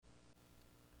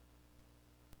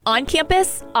On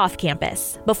campus, off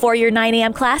campus, before your 9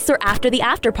 a.m. class or after the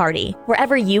after party.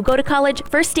 Wherever you go to college,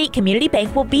 First State Community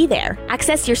Bank will be there.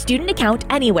 Access your student account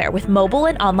anywhere with mobile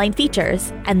and online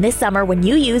features. And this summer, when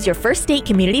you use your First State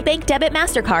Community Bank Debit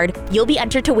MasterCard, you'll be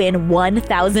entered to win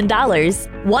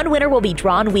 $1,000. One winner will be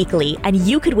drawn weekly, and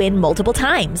you could win multiple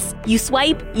times. You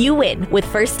swipe, you win with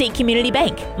First State Community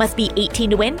Bank. Must be 18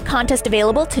 to win. Contest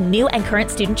available to new and current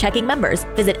student checking members.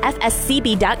 Visit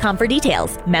fscb.com for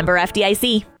details. Member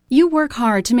FDIC. You work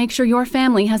hard to make sure your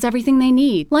family has everything they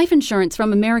need. Life insurance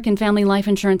from American Family Life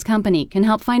Insurance Company can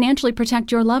help financially protect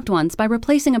your loved ones by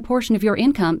replacing a portion of your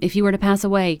income if you were to pass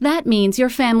away. That means your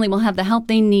family will have the help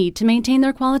they need to maintain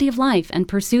their quality of life and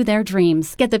pursue their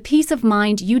dreams. Get the peace of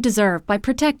mind you deserve by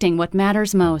protecting what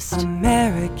matters most.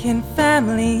 American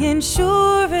Family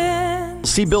Insurance.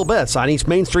 See Bill Betts on East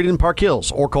Main Street in Park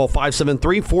Hills or call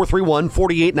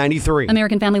 573-431-4893.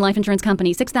 American Family Life Insurance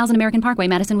Company, 6000 American Parkway,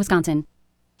 Madison, Wisconsin.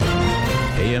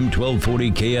 AM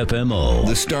 1240 KFMO.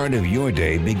 The start of your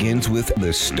day begins with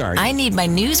the start. I need my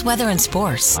news, weather, and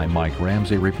sports. I'm Mike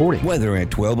Ramsey reporting. Weather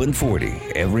at 12 and 40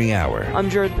 every hour.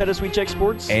 I'm Jared Pettis. We check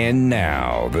sports. And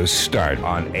now, the start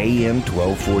on AM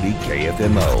 1240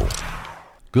 KFMO.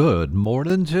 Good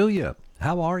morning to you.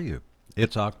 How are you?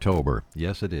 It's October.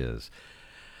 Yes, it is.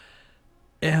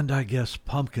 And I guess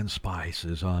pumpkin spice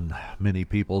is on many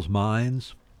people's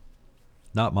minds.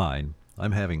 Not mine.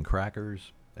 I'm having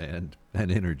crackers and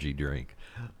an energy drink.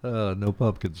 No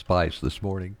pumpkin spice this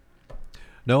morning.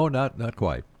 No, not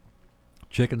quite.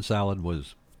 Chicken salad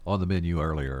was on the menu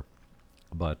earlier,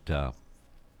 but I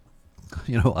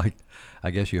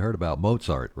guess you heard about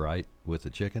Mozart, right? With the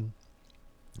chicken,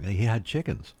 he had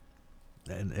chickens,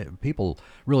 and people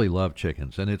really love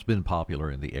chickens, and it's been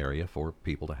popular in the area for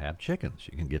people to have chickens.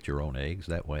 You can get your own eggs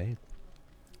that way.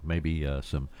 Maybe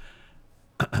some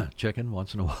chicken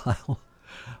once in a while.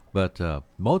 But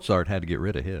Mozart had to get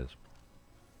rid of his.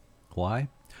 Why?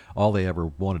 All they ever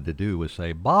wanted to do was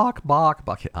say, "Bach, Bach,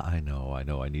 Bach." I know,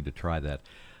 I need to try that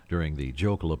during the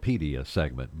Jokalopedia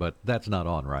segment, but that's not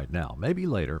on right now. Maybe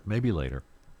later.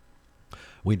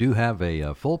 We do have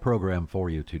a full program for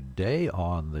you today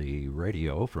on the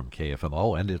radio from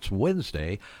KFMO, and it's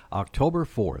Wednesday, October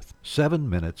 4th, 7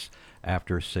 minutes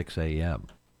after 6 a.m.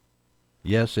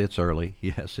 Yes, it's early.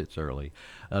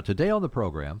 Today on the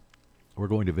program, we're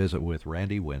going to visit with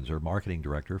Randy Windsor, Marketing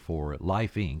Director for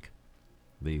Life Inc.,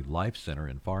 the Life Center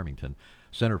in Farmington,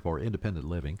 Center for Independent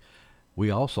Living. We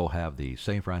also have the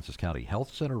St. Francis County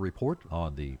Health Center report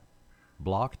on the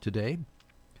block today,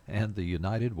 and the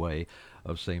United Way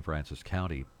of St. Francis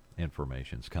County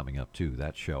information's coming up too,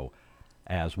 that show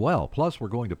as well. Plus, we're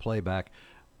going to play back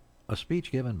a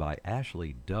speech given by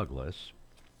Ashley Douglas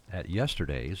at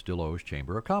yesterday's Deloge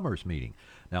Chamber of Commerce meeting.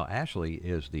 Now, Ashley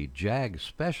is the JAG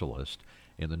specialist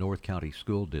in the North County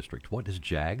School District. What does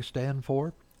JAG stand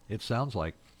for? It sounds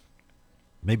like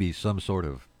maybe some sort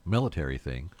of military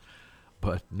thing,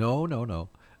 but no.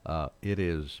 It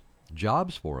is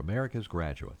Jobs for America's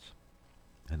Graduates.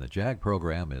 And the JAG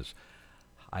program is,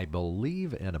 I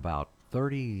believe, in about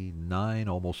 39,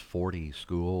 almost 40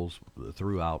 schools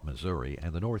throughout Missouri,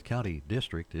 and the North County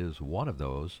District is one of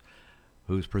those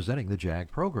who's presenting the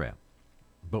JAG program.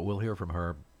 But we'll hear from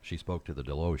her. She spoke to the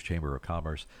Deloge Chamber of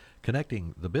Commerce,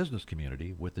 connecting the business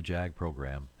community with the JAG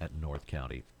program at North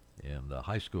County in the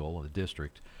high school and the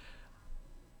district.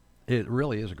 It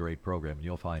really is a great program, and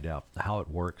you'll find out how it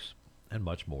works and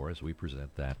much more as we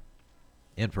present that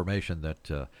information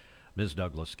that Ms.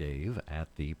 Douglas gave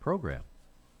at the program.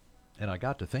 And I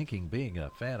got to thinking, being a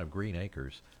fan of Green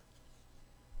Acres,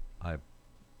 I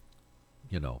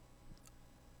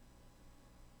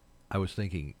was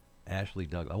thinking, Ashley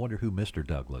Douglas, I wonder who Mr.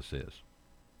 Douglas is.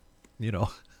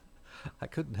 I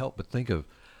couldn't help but think of,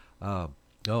 and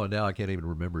now I can't even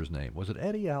remember his name. Was it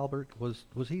Eddie Albert? Was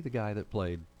he the guy that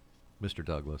played Mr.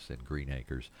 Douglas in Green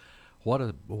Acres?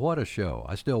 What a show.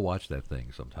 I still watch that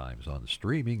thing sometimes on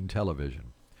streaming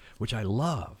television, which I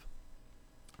love.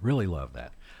 Really love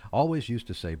that. Always used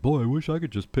to say, boy, I wish I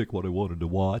could just pick what I wanted to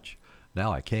watch.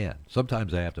 Now I can.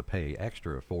 Sometimes I have to pay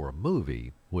extra for a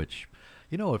movie, which,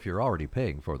 if you're already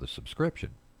paying for the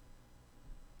subscription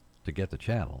to get the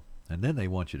channel, and then they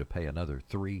want you to pay another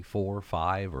 $3, $4,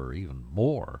 $5, or even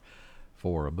more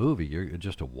for a movie, you're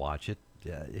just to watch it.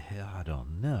 I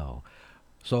don't know.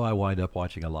 So I wind up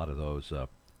watching a lot of those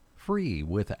free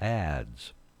with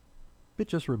ads. It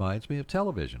just reminds me of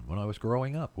television. When I was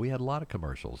growing up, we had a lot of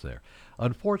commercials there.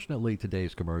 Unfortunately,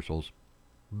 today's commercials,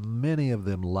 many of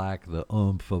them lack the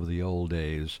oomph of the old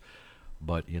days.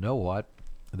 But you know what?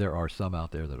 There are some out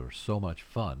there that are so much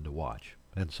fun to watch.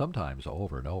 and sometimes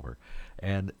over and over.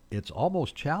 And it's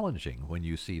almost challenging when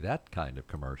you see that kind of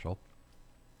commercial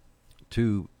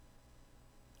to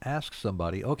ask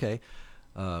somebody, okay,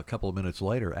 a couple of minutes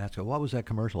later, ask them, what was that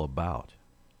commercial about?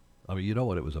 I mean, you know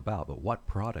what it was about, but what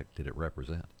product did it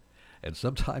represent? And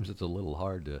sometimes it's a little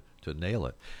hard to nail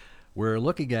it. We're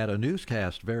looking at a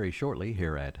newscast very shortly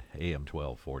here at AM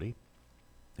 1240.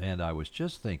 And I was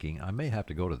just thinking I may have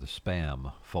to go to the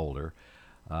spam folder.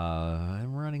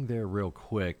 I'm running there real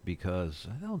quick because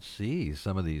I don't see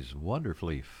some of these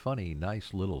wonderfully funny,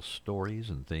 nice little stories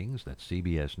and things that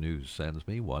CBS News sends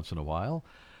me once in a while.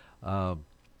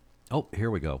 Oh,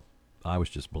 here we go. I was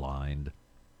just blind.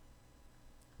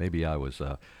 Maybe I was,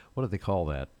 what do they call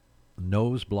that?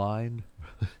 Nose blind?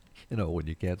 You know, when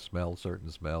you can't smell certain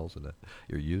smells and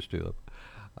you're used to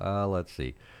them. Let's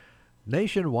see.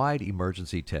 Nationwide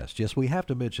emergency test. Yes, we have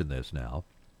to mention this now.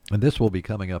 And this will be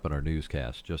coming up in our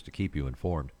newscast just to keep you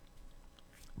informed.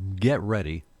 Get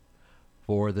ready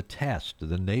for the test,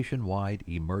 the nationwide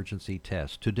emergency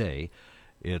test. Today,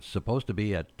 it's supposed to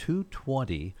be at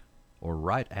 2:20 or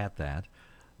right at that.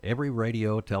 Every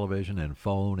radio, television, and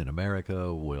phone in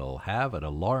America will have an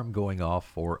alarm going off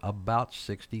for about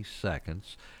 60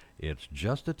 seconds. It's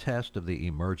just a test of the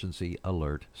emergency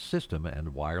alert system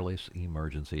and wireless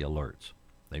emergency alerts.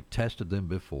 They've tested them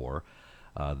before.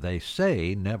 They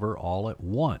say never all at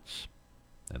once,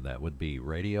 and that would be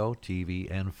radio, TV,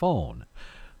 and phone.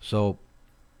 So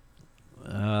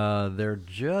they're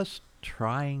just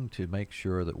trying to make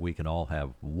sure that we can all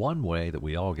have one way that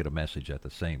we all get a message at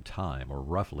the same time, or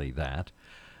roughly that.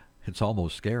 It's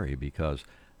almost scary because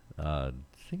I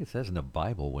think it says in the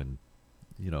Bible when,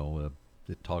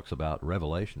 it talks about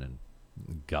Revelation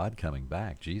and God coming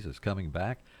back, Jesus coming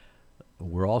back,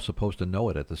 we're all supposed to know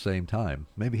it at the same time.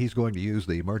 Maybe he's going to use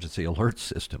the emergency alert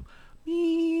system.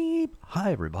 Beep.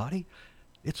 Hi, everybody.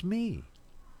 It's me.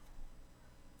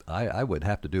 I would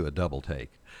have to do a double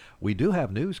take. We do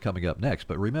have news coming up next,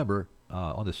 but remember,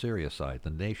 on the serious side, the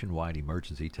nationwide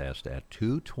emergency test at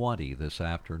 2:20 this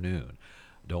afternoon.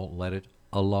 Don't let it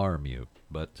alarm you,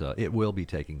 but it will be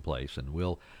taking place, and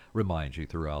we'll remind you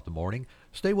throughout the morning.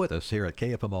 Stay with us here at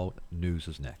KFMO. News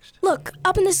is next. Look,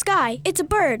 up in the sky. It's a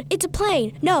bird. It's a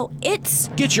plane. No, it's...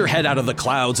 Get your head out of the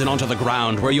clouds and onto the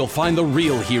ground where you'll find the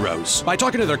real heroes. By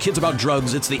talking to their kids about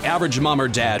drugs, it's the average mom or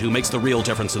dad who makes the real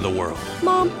difference in the world.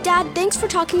 Mom, Dad, thanks for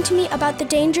talking to me about the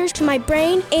dangers to my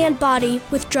brain and body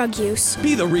with drug use.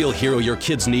 Be the real hero your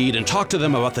kids need and talk to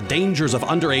them about the dangers of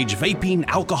underage vaping,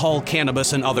 alcohol,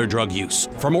 cannabis, and other drug use.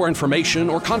 For more information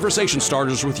or conversation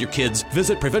starters with your kids,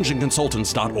 visit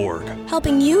preventionconsultants.org.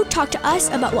 Helping you talk to us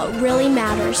about what really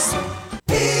matters.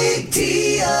 Big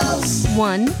deals.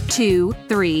 1, 2,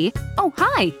 3. Oh,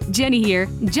 hi, Jenny here.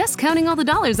 Just counting all the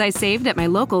dollars I saved at my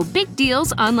local Big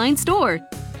Deals online store.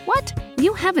 What?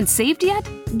 You haven't saved yet?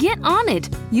 Get on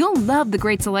it. You'll love the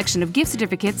great selection of gift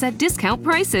certificates at discount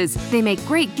prices. They make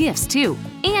great gifts, too.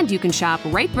 And you can shop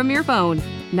right from your phone.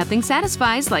 Nothing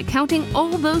satisfies like counting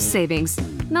all those savings.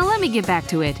 Now let me get back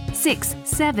to it. 6,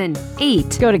 7,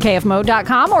 8. Go to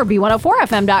KFMO.com or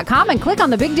B104FM.com and click on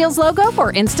the Big Deals logo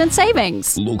for instant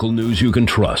savings. Local news you can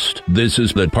trust. This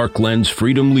is the Parkland's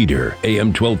Freedom Leader,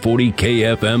 AM 1240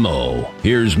 KFMO.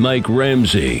 Here's Mike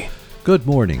Ramsey. Good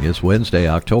morning. It's Wednesday,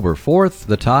 October 4th.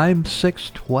 The time,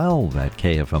 6:12 at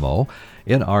KFMO.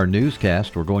 In our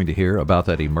newscast, we're going to hear about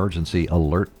that emergency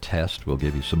alert test. We'll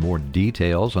give you some more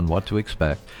details on what to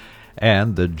expect.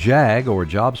 And the JAG, or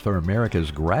Jobs for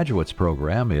America's Graduates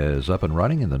Program, is up and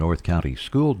running in the North County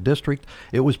School District.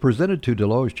 It was presented to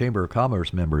Deloge Chamber of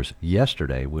Commerce members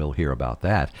yesterday. We'll hear about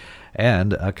that.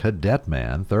 And a cadet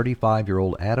man,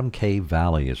 35-year-old Adam K.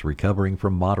 Valley, is recovering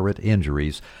from moderate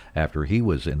injuries after he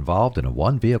was involved in a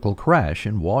one-vehicle crash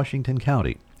in Washington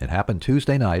County. It happened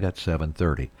Tuesday night at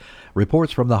 7:30.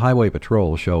 Reports from the Highway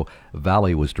Patrol show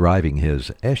Valley was driving his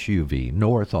SUV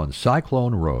north on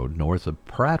Cyclone Road, north of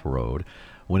Pratt Road,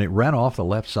 when it ran off the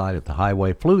left side of the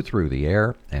highway, flew through the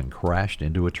air, and crashed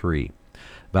into a tree.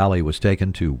 Valley was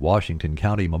taken to Washington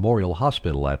County Memorial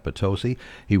Hospital at Potosi.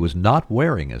 He was not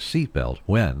wearing a seatbelt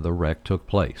when the wreck took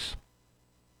place.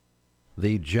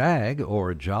 The JAG,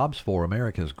 or Jobs for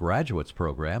America's Graduates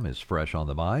Program, is fresh on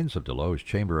the minds of Deloge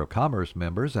Chamber of Commerce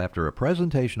members after a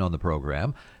presentation on the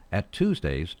program at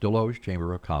Tuesday's Deloge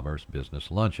Chamber of Commerce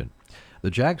Business Luncheon. The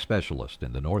JAG specialist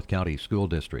in the North County School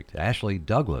District, Ashley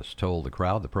Douglas, told the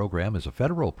crowd the program is a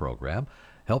federal program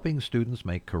helping students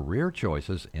make career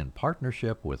choices in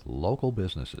partnership with local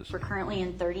businesses. We're currently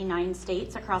in 39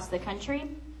 states across the country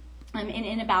and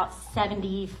in about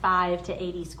 75 to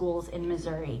 80 schools in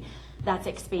Missouri. That's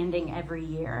expanding every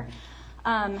year.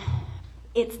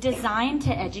 It's designed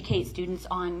to educate students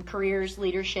on careers,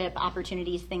 leadership,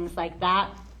 opportunities, things like that.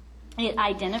 It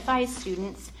identifies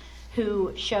students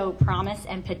who show promise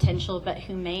and potential, but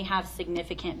who may have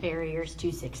significant barriers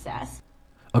to success.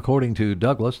 According to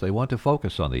Douglas, they want to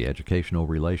focus on the educational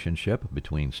relationship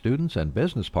between students and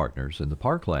business partners in the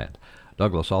parkland.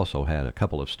 Douglas also had a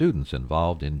couple of students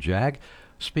involved in JAG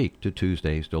speak to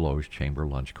Tuesday's Deloge Chamber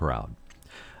lunch crowd.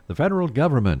 The federal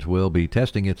government will be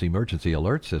testing its emergency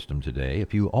alert system today.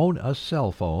 If you own a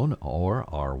cell phone or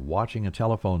are watching a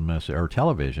telephone or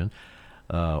television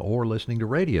or listening to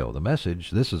radio, the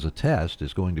message, "This is a test,"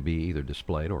 is going to be either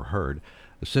displayed or heard.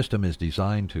 The system is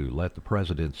designed to let the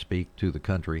president speak to the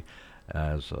country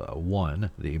as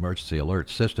one. The emergency alert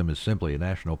system is simply a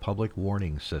national public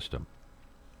warning system.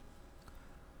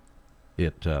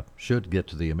 It should get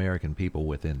to the American people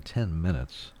within 10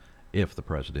 minutes if the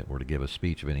president were to give a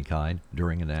speech of any kind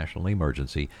during a national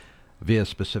emergency via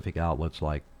specific outlets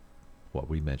like what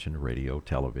we mentioned, radio,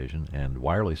 television, and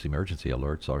wireless emergency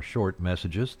alerts are short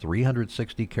messages,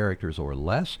 360 characters or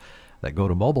less, that go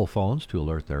to mobile phones to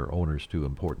alert their owners to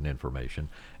important information.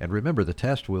 And remember, the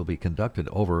test will be conducted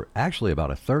over actually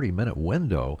about a 30-minute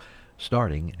window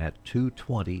starting at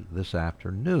 2:20 this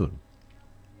afternoon.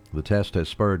 The test has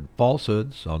spurred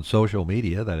falsehoods on social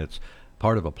media that it's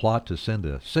part of a plot to send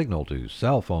a signal to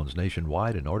cell phones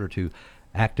nationwide in order to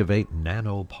activate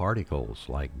nanoparticles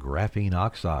like graphene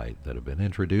oxide that have been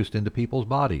introduced into people's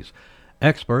bodies.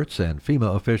 Experts and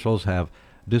FEMA officials have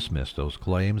dismissed those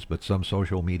claims, but some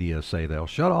social media say they'll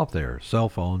shut off their cell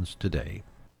phones today.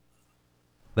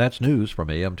 That's news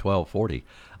from AM 1240.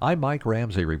 I'm Mike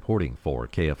Ramsey reporting for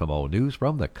KFMO News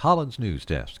from the Collins News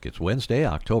Desk. It's Wednesday,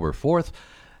 October 4th,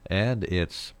 and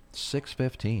it's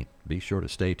 6:15. Be sure to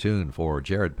stay tuned for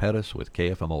Jared Pettis with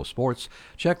KFMO Sports.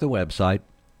 Check the website.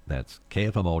 That's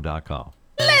KFMO.com.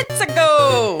 Let's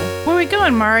go! Where are we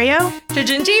going, Mario? To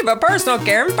Gentiva Personal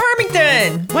Care in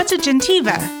Farmington. What's a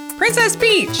Gentiva? Princess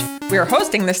Peach. We're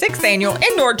hosting the 6th annual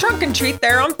Indoor Trunk and Treat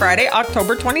there on Friday,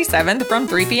 October 27th from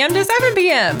 3 p.m. to 7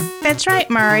 p.m. That's right,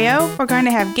 Mario. We're going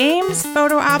to have games,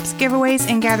 photo ops, giveaways,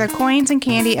 and gather coins and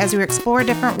candy as we explore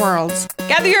different worlds.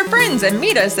 Gather your friends and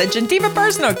meet us at Gentiva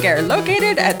Personal Care,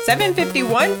 located at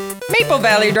 751 Maple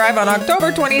Valley Drive on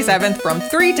October 27th from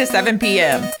 3 to 7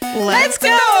 p.m. Let's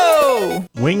go!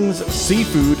 Wings,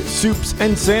 seafood, soups,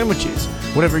 and sandwiches.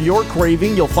 Whatever you're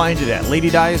craving, you'll find it at Lady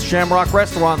Di's Shamrock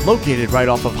Restaurant, located right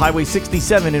off of Highway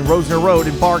 67 in Rosner Road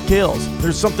in Park Hills.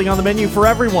 There's something on the menu for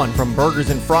everyone, from burgers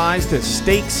and fries to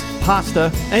steaks, pasta,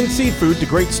 and seafood to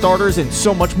great starters and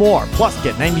so much more. Plus,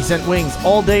 get 90-cent wings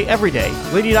all day, every day.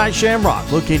 Lady Di's Shamrock,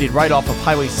 located right off of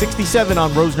Highway 67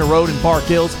 on Rosner Road in Park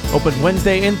Hills. Open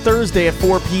Wednesday and Thursday at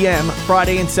 4 p.m.,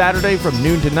 Friday and Saturday from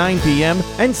noon to 9 p.m.,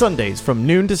 and Sundays from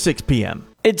noon to 6 p.m.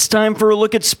 It's time for a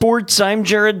look at sports. I'm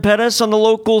Jared Pettis. On the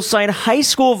local side, high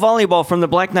school volleyball from the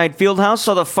Black Knight Fieldhouse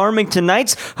saw the Farmington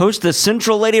Knights host the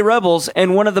Central Lady Rebels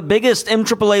in one of the biggest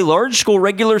MAAA large school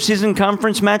regular season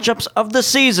conference matchups of the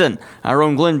season. Our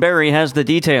own Glenn Berry has the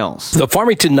details. The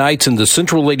Farmington Knights and the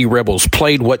Central Lady Rebels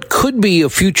played what could be a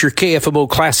future KFMO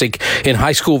Classic in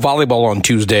high school volleyball on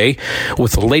Tuesday,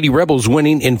 with the Lady Rebels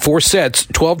winning in 4 sets,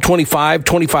 12-25,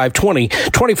 25-20,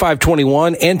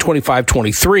 25-21, and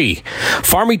 25-23.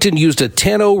 Farmington used a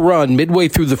 10-0 run midway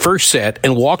through the first set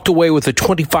and walked away with a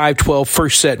 25-12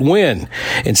 first set win.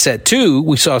 In set 2,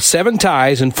 we saw 7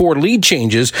 ties and 4 lead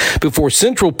changes before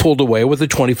Central pulled away with a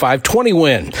 25-20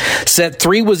 win. Set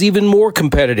 3 was even more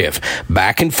competitive.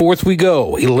 Back and forth we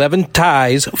go. 11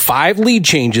 ties, 5 lead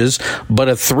changes, but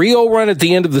a 3-0 run at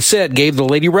the end of the set gave the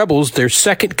Lady Rebels their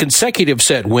second consecutive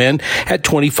set win at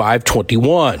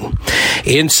 25-21.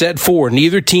 In set 4,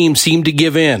 neither team seemed to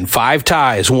give in. 5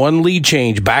 ties, 1 lead change.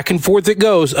 Back and forth it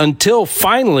goes until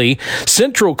finally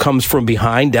Central comes from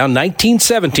behind, down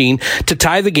 19-17, to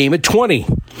tie the game at 20.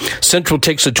 Central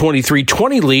takes a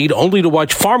 23-20 lead, only to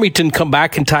watch Farmington come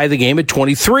back and tie the game at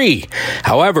 23.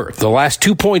 However, the last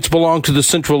 2 points belong to the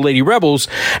Central Lady Rebels,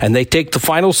 and they take the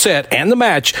final set and the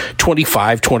match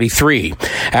 25-23.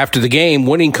 After the game,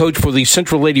 winning coach for the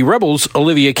Central Lady Rebels,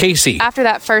 Olivia Casey. After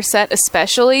that first set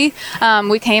especially,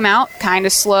 we came out kind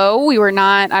of slow. We were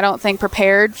not, I don't think,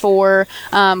 prepared for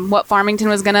what Farmington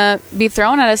was going to be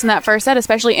throwing at us in that first set,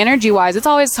 especially energy-wise. It's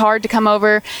always hard to come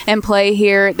over and play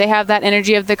here. They have that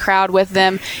energy of the crowd with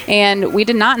them, and we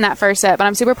did not in that first set, but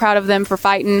I'm super proud of them for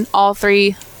fighting all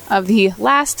 3 of the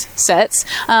last sets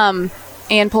and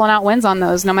pulling out wins on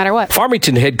those no matter what.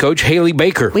 Farmington head coach Haley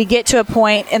Baker. We get to a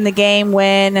point in the game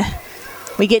when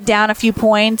we get down a few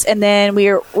points, and then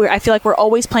I feel like we're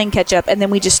always playing catch-up, and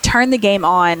then we just turn the game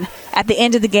on at the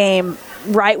end of the game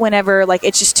right whenever, like,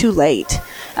 it's just too late.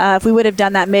 If we would have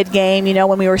done that mid-game,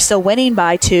 when we were still winning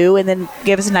by 2 and then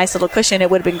give us a nice little cushion, it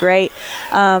would have been great.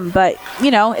 But,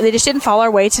 they just didn't fall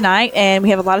our way tonight, and we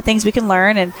have a lot of things we can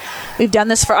learn. And I've done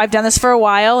this for a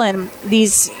while, and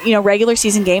these, regular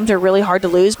season games are really hard to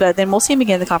lose, but then we'll see them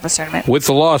again in the conference tournament. With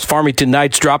the loss, Farmington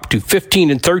Knights dropped to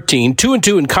 15-13,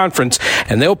 2-2 in conference,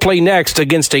 and they'll play next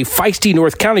against a feisty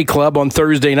North County club on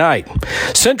Thursday night.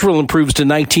 Central improves to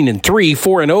 19-3,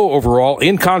 4-0 overall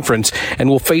in conference, and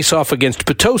will face off against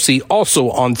Potosi also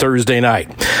on Thursday night.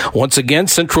 Once again,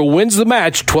 Central wins the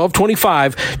match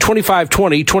 12-25,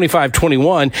 25-20,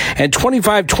 25-21, and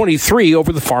 25-23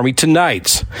 over the Farmington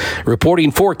Knights.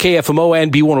 Reporting for KFMO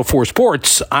and B104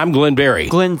 Sports, I'm Glenn Berry.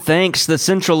 Glenn, thanks. The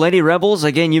Central Lady Rebels,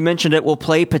 again, you mentioned it, will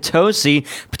play Potosi.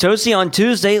 Potosi on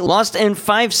Tuesday lost in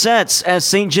 5 sets as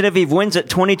St. Genevieve wins at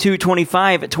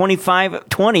 22-25, 25-20,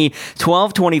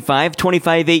 12-25,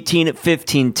 25-18,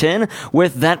 15-10.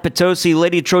 With that Potosi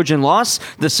Lady Trojan loss,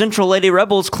 the Central Lady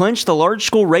Rebels clinched the large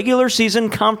school regular season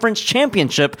conference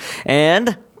championship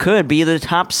and could be the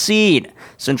top seed.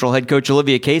 Central head coach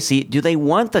Olivia Casey, do they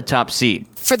want the top seed?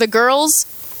 For the girls,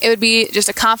 it would be just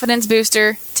a confidence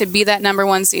booster to be that number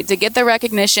 1 seed, to get the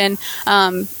recognition.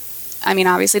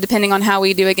 Obviously, depending on how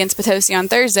we do against Potosi on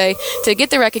Thursday, to get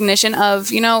the recognition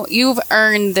of, you've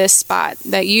earned this spot,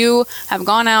 that you have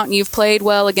gone out and you've played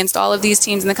well against all of these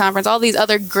teams in the conference, all these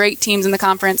other great teams in the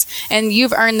conference, and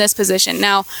you've earned this position.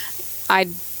 Now,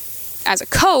 as a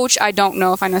coach, I don't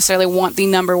know if I necessarily want the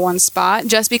number 1 spot,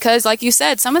 just because, like you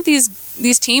said, some of these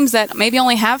teams that maybe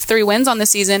only have 3 wins on the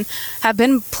season have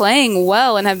been playing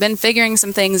well and have been figuring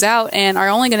some things out and are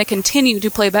only going to continue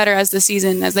to play better as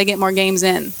they get more games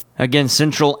in. Again,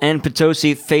 Central and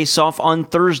Potosi face off on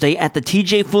Thursday at the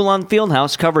TJ Foulon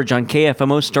Fieldhouse. Coverage on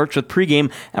KFMO starts with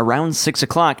pregame around 6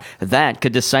 o'clock. That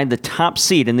could decide the top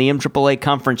seed in the MAAA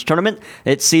Conference Tournament.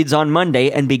 It seeds on Monday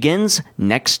and begins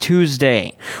next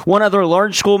Tuesday. One other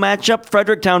large school matchup,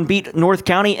 Fredericktown beat North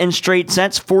County in straight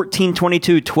sets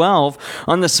 14-22-12.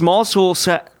 On the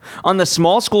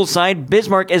small school side,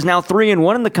 Bismarck is now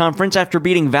 3-1 in the conference after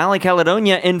beating Valley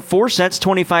Caledonia in 4 sets,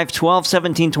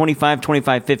 25-12, 17-25,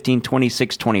 25-15,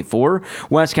 26-24.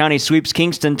 West County sweeps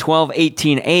Kingston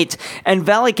 12-18-8, and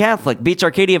Valley Catholic beats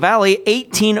Arcadia Valley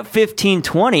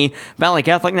 18-15-20. Valley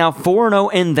Catholic now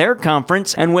 4-0 in their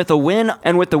conference, and with the win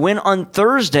on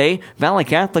Thursday, Valley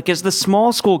Catholic is the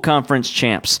small school conference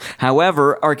champs.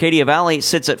 However, Arcadia Valley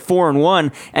sits at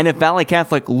 4-1, and if Valley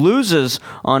Catholic loses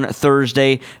on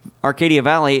Thursday, Arcadia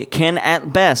Valley can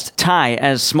at best tie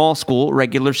as small school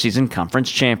regular season conference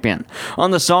champion.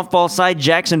 On the softball side,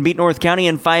 Jackson beat North County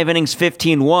in 5 innings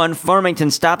 15-1.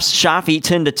 Farmington stops Shafi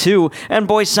 10-2. And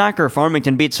boys soccer,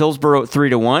 Farmington beats Hillsborough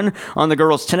 3-1. On the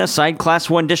girls tennis side,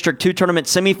 Class 1 District 2 tournament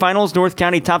semifinals, North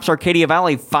County tops Arcadia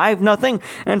Valley 5-0.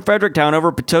 And Fredericktown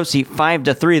over Potosi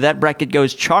 5-3. That bracket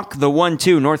goes chalk. The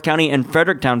 1-2. North County and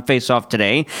Fredericktown face off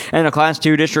today. And a Class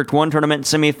 2 District 1 tournament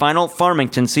semifinal,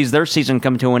 Farmington sees their season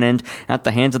come to an end at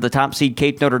the hands of the top seed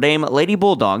Cape Notre Dame Lady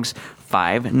Bulldogs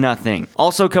 5-0.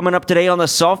 Also coming up today on the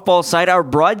softball side, our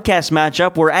broadcast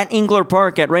matchup. We're at Engler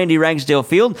Park at Randy Ragsdale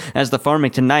Field as the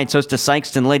Farmington Knights host the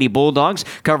Sykeston Lady Bulldogs.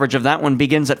 Coverage of that one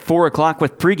begins at 4 o'clock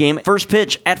with pregame. First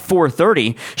pitch at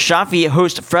 4:30. Shafi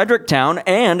host Fredericktown,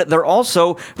 and they're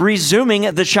also resuming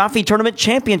the Shafi Tournament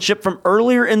Championship from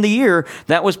earlier in the year.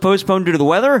 That was postponed due to the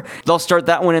weather. They'll start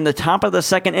that one in the top of the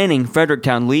second inning.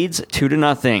 Fredericktown leads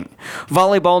 2-0.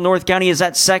 Volleyball, North County is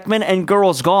at Seckman, and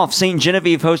girls golf, St.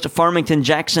 Genevieve host Farmington,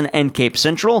 Jackson, and Cape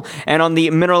Central. And on the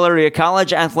Mineral Area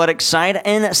College athletics side,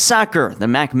 and soccer, the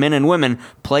MAC men and women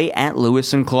play at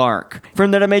Lewis and Clark.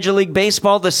 From the Major League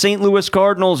Baseball, the St. Louis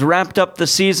Cardinals wrapped up the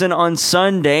season on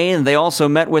Sunday, and they also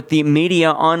met with the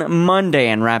media on Monday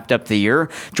and wrapped up the year.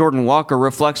 Jordan Walker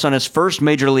reflects on his first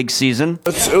Major League season.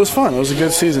 It was fun. It was a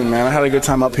good season, man. I had a good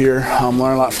time up here. Learned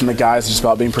a lot from the guys just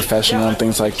about being professional and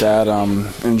things like that.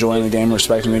 Enjoying the game,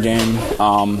 respecting the game,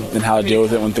 and how to deal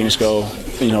with it when things go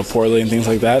poorly and things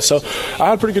like that. So I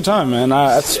had a pretty good time, man.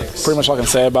 That's pretty much all I can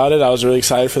say about it. I was really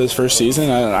excited for this first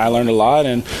season. I learned a lot,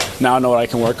 and now I know what I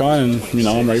can work on, and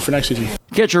I'm ready for next season.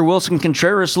 Catcher Wilson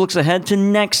Contreras looks ahead to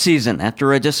next season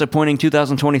after a disappointing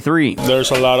 2023.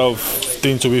 There's a lot of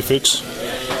things to be fixed,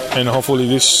 and hopefully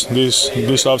this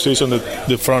offseason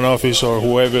the front office or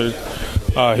whoever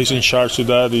he's in charge of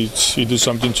that, he do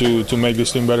something to make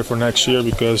this team better for next year,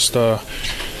 because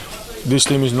this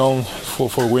team is known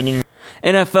for winning.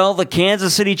 NFL, the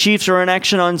Kansas City Chiefs are in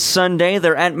action on Sunday.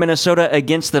 They're at Minnesota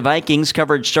against the Vikings.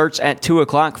 Coverage starts at 2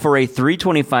 o'clock for a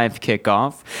 3:25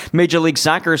 kickoff. Major League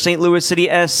Soccer, St. Louis City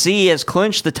SC has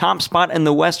clinched the top spot in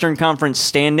the Western Conference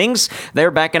standings. They're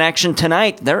back in action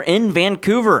tonight. They're in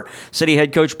Vancouver. City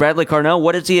head coach Bradley Carnell,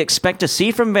 what does he expect to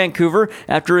see from Vancouver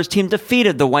after his team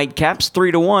defeated the Whitecaps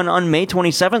 3-1 on May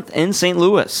 27th in St.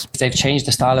 Louis? They've changed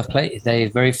the style of play. They're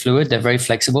very fluid. They're very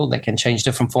flexible. They can change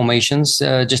different formations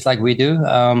just like we do.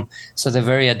 So they're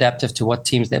very adaptive to what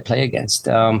teams they play against.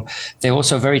 They're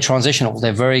also very transitional.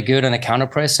 They're very good in a counter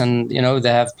press, and they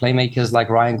have playmakers like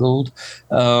Ryan Gould,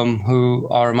 who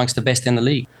are amongst the best in the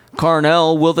league.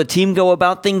 Carnell, will the team go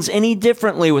about things any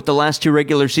differently with the last 2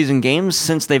 regular season games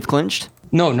since they've clinched?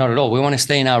 No, not at all. We want to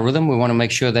stay in our rhythm. We want to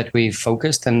make sure that we're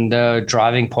focused and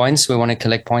driving points. We want to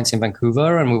collect points in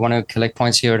Vancouver, and we want to collect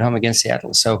points here at home against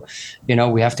Seattle. So,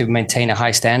 we have to maintain a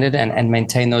high standard and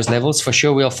maintain those levels. For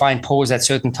sure, we'll find pause at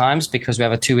certain times because we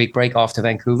have a 2-week break after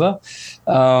Vancouver.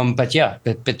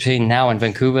 But between now and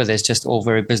Vancouver, there's just all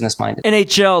very business-minded.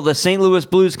 NHL, the St. Louis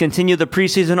Blues continue the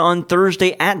preseason on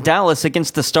Thursday at Dallas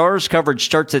against the Stars. Coverage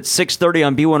starts at 6:30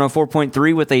 on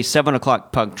B104.3 with a 7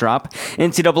 o'clock puck drop.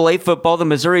 NCAA football, the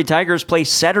Missouri Tigers play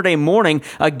Saturday morning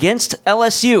against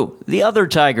LSU, the other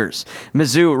Tigers.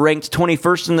 Mizzou ranked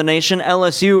 21st in the nation,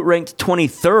 LSU ranked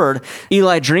 23rd.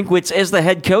 Eli Drinkwitz is the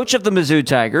head coach of the Mizzou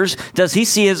Tigers. Does he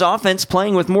see his offense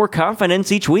playing with more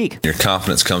confidence each week? Your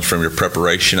confidence comes from your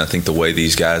preparation. I think the way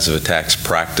these guys have attacked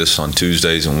practice on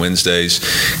Tuesdays and Wednesdays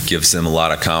gives them a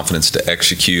lot of confidence to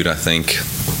execute. I think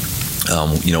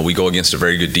we go against a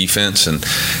very good defense, and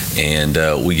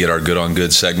we get our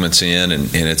good-on-good segments in,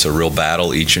 and it's a real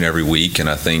battle each and every week. And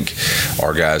I think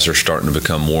our guys are starting to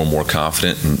become more and more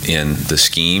confident in the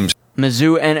schemes.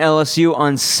 Mizzou and LSU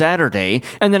on Saturday,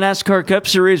 and the NASCAR Cup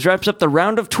Series wraps up the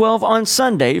round of 12 on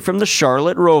Sunday from the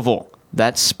Charlotte Roval.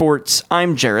 That's sports.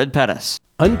 I'm Jared Pettis.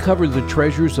 Uncover the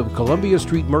treasures of Columbia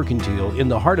Street Mercantile in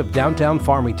the heart of downtown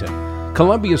Farmington.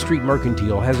 Columbia Street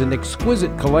Mercantile has an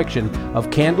exquisite collection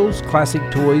of candles, classic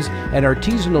toys, and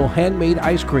artisanal handmade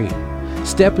ice cream.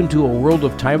 Step into a world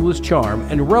of timeless charm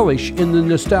and relish in the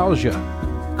nostalgia.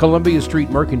 Columbia Street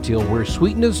Mercantile, where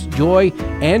sweetness, joy,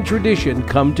 and tradition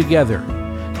come together.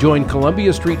 Join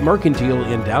Columbia Street Mercantile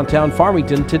in downtown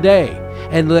Farmington today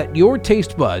and let your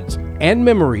taste buds and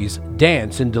memories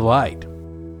dance in delight.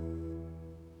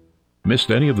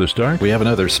 Missed any of the start? We have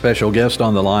another special guest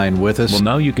on the line with us. Well,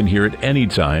 now you can hear it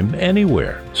anytime,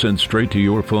 anywhere, sent straight to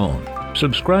your phone.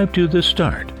 Subscribe to The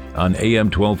Start on AM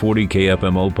 1240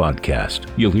 KFMO podcast.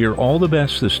 You'll hear all the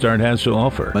best The Start has to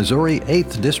offer. Missouri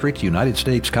 8th District United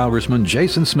States Congressman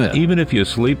Jason Smith. Even if you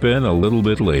sleep in a little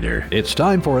bit later. It's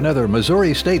time for another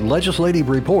Missouri State Legislative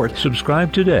Report.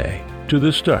 Subscribe today to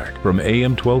The Start from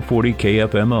AM 1240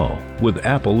 KFMO with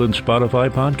Apple and Spotify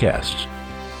podcasts.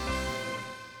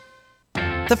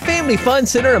 The Family Fun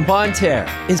Center in Bonne Terre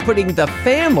is putting the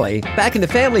family back into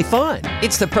family fun.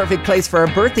 It's the perfect place for a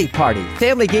birthday party,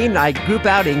 family game night, group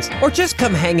outings, or just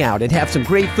come hang out and have some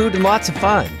great food and lots of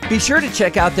fun. Be sure to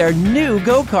check out their new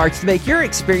go-karts to make your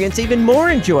experience even more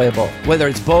enjoyable. Whether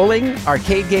it's bowling,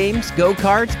 arcade games,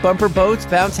 go-karts, bumper boats,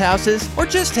 bounce houses, or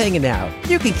just hanging out,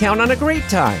 you can count on a great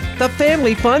time. The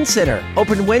Family Fun Center,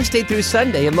 open Wednesday through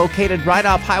Sunday and located right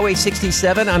off Highway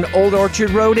 67 on Old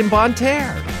Orchard Road in Bonne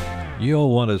Terre.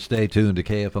 You'll want to stay tuned to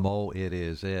KFMO. It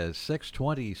is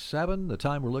 6:27. The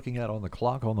time we're looking at on the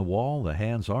clock on the wall. The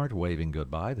hands aren't waving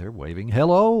goodbye. They're waving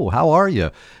hello. How are you?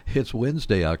 It's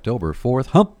Wednesday, October 4th,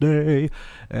 hump day.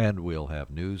 And we'll have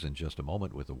news in just a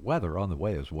moment with the weather on the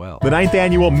way as well. The 9th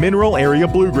Annual Mineral Area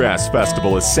Bluegrass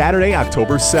Festival is Saturday,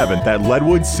 October 7th at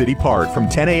Leadwood City Park from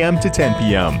 10 a.m. to 10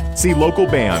 p.m. See local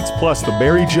bands, plus the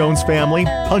Barry Jones Family,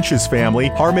 Punches Family,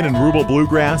 Harmon and Rubel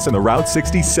Bluegrass, and the Route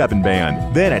 67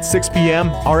 Band. Then at 6 p.m.,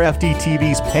 RFD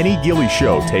TV's Penny Gilly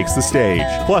Show takes the stage,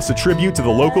 plus a tribute to the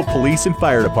local police and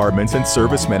fire departments and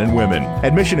servicemen and women.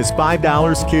 Admission is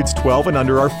 $5, kids 12 and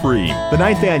under are free. The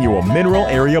 9th Annual Mineral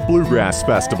Area Bluegrass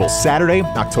Festival, Saturday,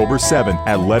 October 7th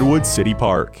at Leadwood City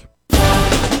Park.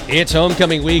 It's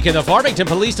homecoming week, and the Farmington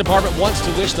Police Department wants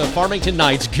to wish the Farmington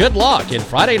Knights good luck in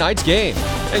Friday night's game,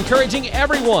 encouraging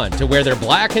everyone to wear their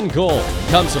black and gold.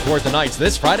 Come support the Knights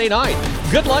this Friday night.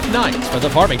 Good luck, Knights, for the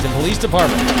Farmington Police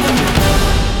Department.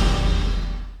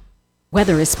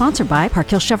 Weather is sponsored by Park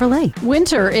Hill Chevrolet.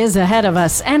 Winter is ahead of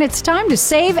us, and it's time to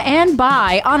save and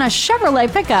buy on a Chevrolet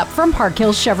pickup from Park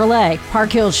Hill Chevrolet. Park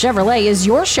Hill Chevrolet is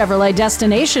your Chevrolet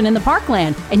destination in the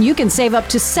Parkland, and you can save up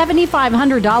to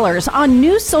 $7,500 on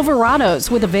new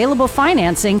Silverados with available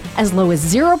financing as low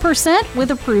as 0%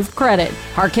 with approved credit.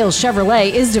 Park Hill Chevrolet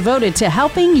is devoted to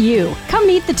helping you. Come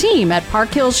meet the team at Park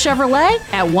Hill Chevrolet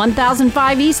at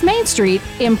 1005 East Main Street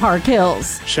in Park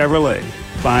Hills. Chevrolet,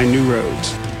 find new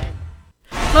roads.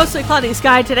 Mostly cloudy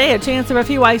sky today, a chance of a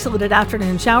few isolated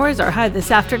afternoon showers. Our high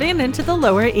this afternoon into the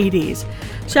lower 80s.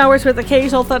 Showers with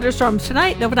occasional thunderstorms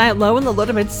tonight, an overnight low in the low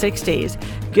to mid 60s.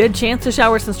 Good chance of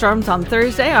showers and storms on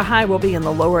Thursday. Our high will be in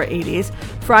the lower 80s.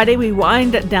 Friday, we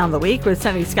wind down the week with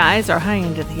sunny skies. Our high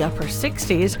into the upper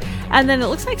 60s. And then it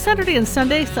looks like Saturday and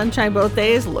Sunday, sunshine both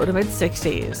days, low to mid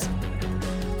 60s.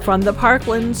 From the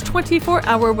Parkland's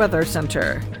 24-hour weather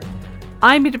center,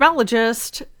 I'm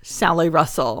meteorologist Sally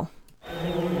Russell.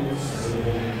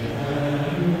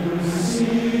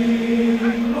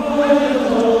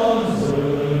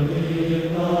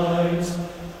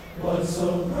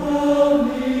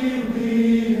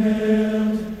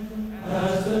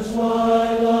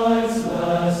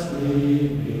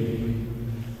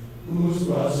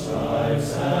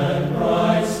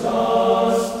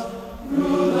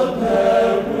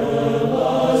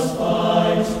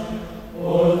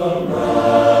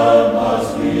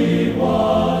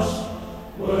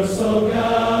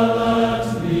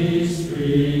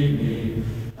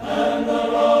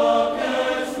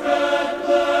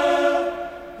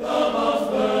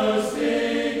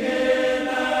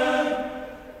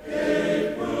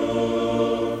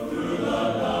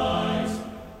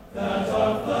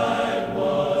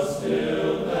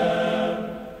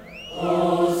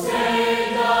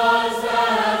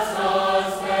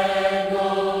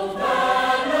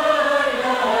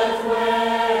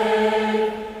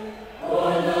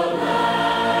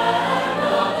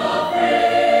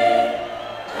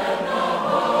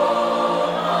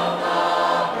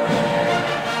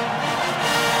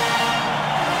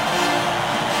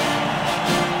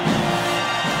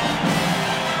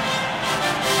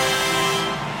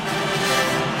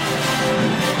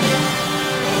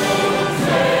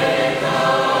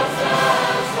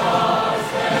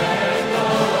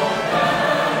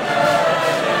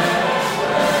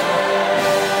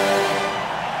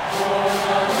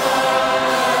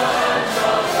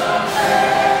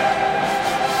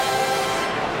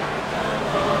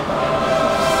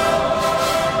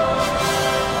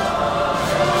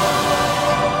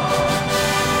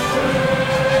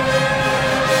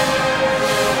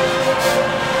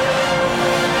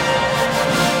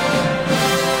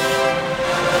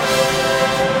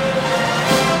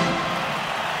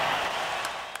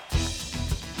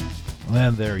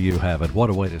 And there you have it. What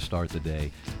a way to start the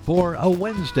day for a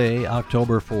Wednesday,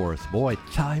 October 4th. Boy,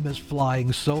 time is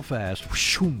flying so fast.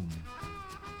 Whoosh-shoom.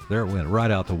 There it went,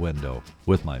 right out the window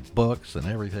with my books and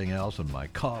everything else and my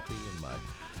coffee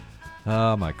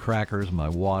and my crackers, my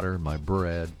water, my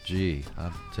bread. Gee,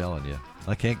 I'm telling you.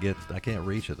 I can't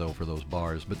reach it, though, for those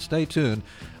bars. But stay tuned.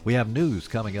 We have news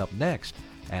coming up next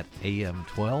at AM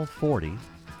 1240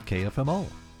 KFMO.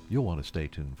 You'll want to stay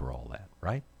tuned for all that,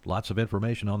 right? Lots of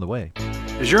information on the way.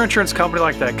 Is your insurance company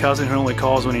like that cousin who only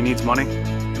calls when he needs money?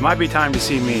 It might be time to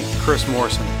see me, Chris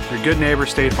Morrison, your good neighbor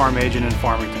State Farm agent in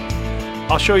Farmington.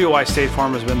 I'll show you why State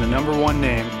Farm has been the #1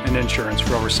 name in insurance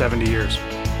for over 70 years.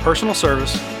 Personal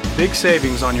service, big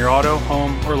savings on your auto,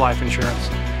 home, or life insurance,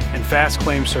 and fast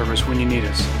claim service when you need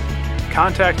us.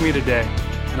 Contact me today,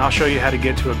 and I'll show you how to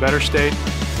get to a better state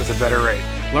with a better rate.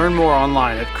 Learn more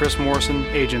online at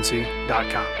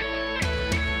chrismorrisonagency.com.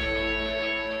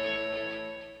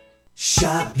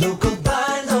 Shop local,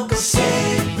 buy local,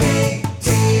 save big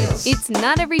deals. It's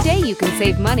not every day you can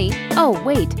save money. Oh,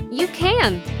 wait, you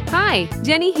can. Hi,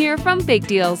 Jenny here from Big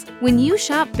Deals. When you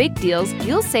shop Big Deals,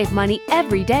 you'll save money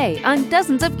every day on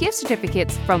dozens of gift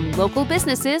certificates from local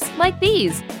businesses like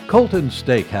these. Colton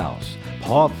Steakhouse,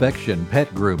 Pawfection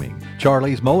Pet Grooming,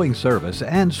 Charlie's Mowing Service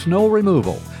and Snow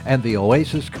Removal, and the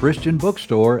Oasis Christian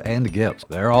Bookstore and Gifts.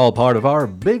 They're all part of our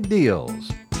Big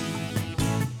Deals.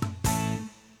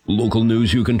 Local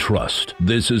news you can trust.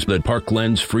 This is the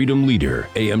Parkland's Freedom Leader,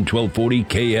 AM 1240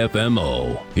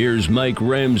 KFMO. Here's Mike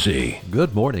Ramsey.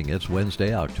 Good morning. It's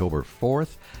Wednesday, October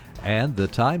 4th, and the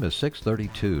time is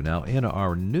 6:32. Now, in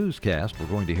our newscast, we're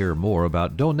going to hear more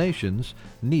about donations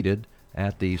needed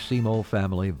at the SEMO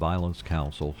Family Violence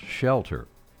Council shelter.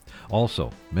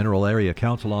 Also, Mineral Area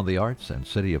Council on the Arts and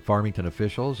City of Farmington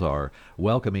officials are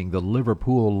welcoming the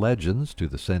Liverpool Legends to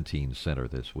the Centene Center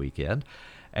this weekend.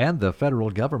 And the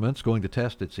federal government's going to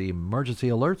test its emergency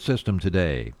alert system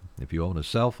today. If you own a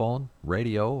cell phone,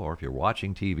 radio, or if you're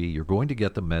watching TV, you're going to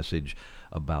get the message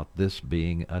about this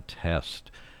being a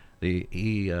test. The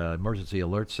emergency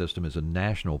alert system is a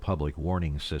national public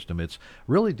warning system. It's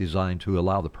really designed to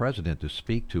allow the president to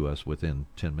speak to us within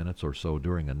 10 minutes or so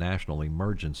during a national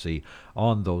emergency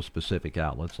on those specific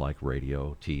outlets like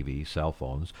radio, TV, cell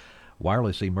phones.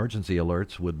 Wireless emergency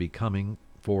alerts would be coming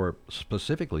for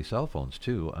specifically cell phones,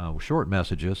 too. Short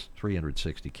messages,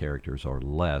 360 characters or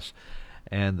less.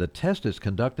 And the test is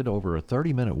conducted over a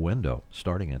 30-minute window,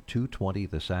 starting at 2:20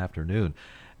 this afternoon.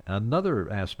 Another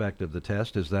aspect of the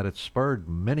test is that it spurred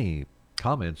many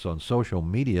comments on social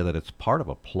media that it's part of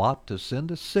a plot to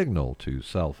send a signal to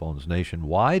cell phones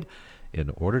nationwide in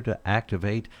order to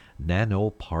activate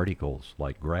nanoparticles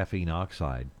like graphene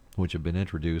oxide, which have been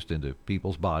introduced into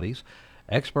people's bodies.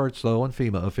 Experts, though, and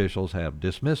FEMA officials have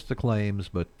dismissed the claims,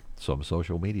 but some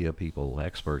social media people,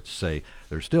 experts, say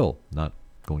they're still not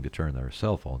going to turn their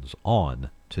cell phones on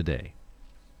today.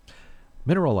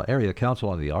 Mineral Area Council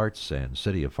on the Arts and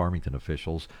City of Farmington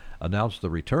officials announced the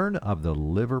return of the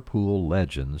Liverpool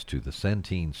Legends to the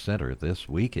Centene Center this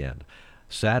weekend,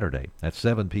 Saturday at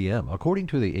 7 p.m. According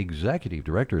to the executive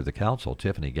director of the council,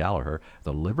 Tiffany Gallagher,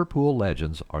 the Liverpool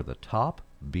Legends are the top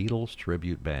Beatles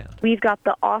tribute band. We've got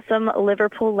the awesome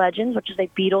Liverpool Legends, which is a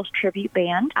Beatles tribute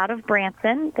band out of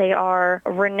Branson. They are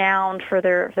renowned for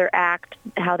their act,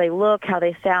 how they look, how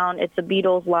they sound. It's the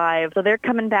Beatles live. So they're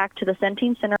coming back to the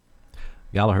Centene Center.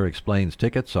 Gallagher explains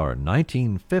tickets are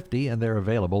 $19.50 and they're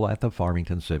available at the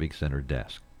Farmington Civic Center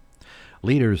desk.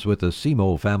 Leaders with the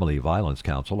KFMO Family Violence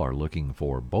Council are looking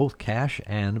for both cash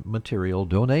and material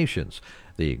donations.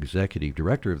 The executive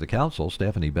director of the council,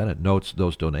 Stephanie Bennett, notes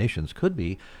those donations could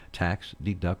be tax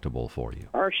deductible for you.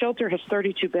 Our shelter has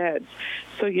 32 beds.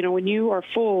 So, when you are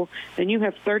full and you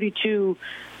have 32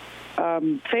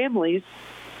 families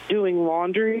doing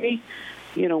laundry,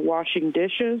 washing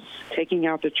dishes, taking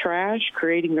out the trash,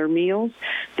 creating their meals.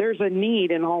 There's a need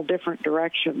in all different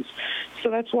directions. So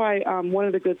that's why one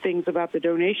of the good things about the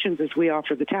donations is we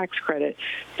offer the tax credit.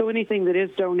 So anything that is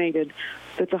donated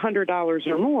that's $100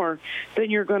 or more, then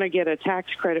you're going to get a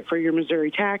tax credit for your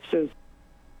Missouri taxes.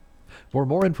 For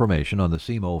more information on the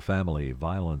KFMO Family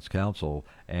Violence Council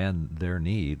and their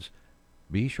needs,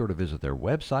 be sure to visit their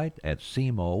website at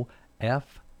kfmofvc.net.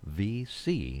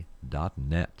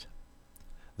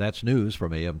 That's news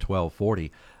from AM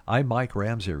 1240. I'm Mike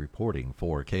Ramsey reporting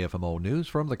for KFMO News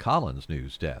from the Collins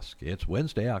News Desk. It's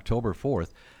Wednesday, October 4th.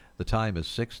 The time is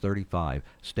 6:35.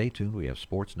 Stay tuned. We have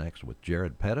sports next with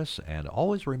Jared Pettis. And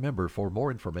always remember, for more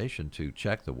information, to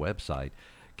check the website,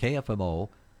 KFMO.com.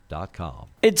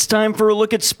 It's time for a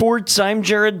look at sports. I'm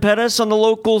Jared Pettis. On the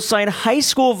local side, high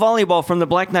school volleyball from the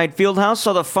Black Knight Fieldhouse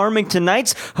saw the Farmington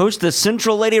Knights host the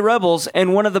Central Lady Rebels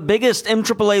in one of the biggest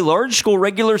MAAA large school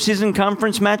regular season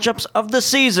conference matchups of the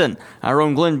season. Our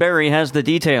own Glenn Berry has the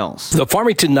details. The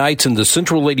Farmington Knights and the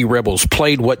Central Lady Rebels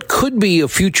played what could be a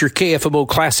future KFMO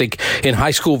classic in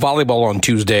high school volleyball on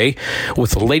Tuesday,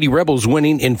 with the Lady Rebels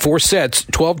winning in 4 sets,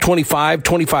 12-25,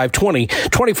 25-20,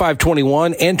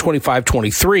 25-21, and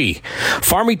 25-23.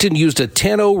 Farmington used a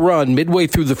 10-0 run midway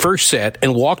through the first set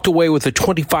and walked away with a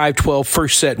 25-12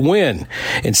 first set win.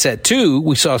 In set 2,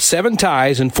 we saw 7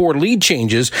 ties and 4 lead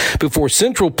changes before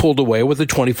Central pulled away with a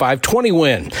 25-20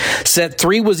 win. Set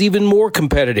 3 was even more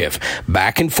competitive.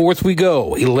 Back and forth we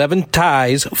go. 11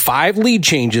 ties, 5 lead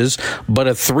changes, but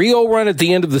a 3-0 run at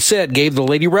the end of the set gave the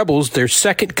Lady Rebels their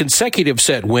second consecutive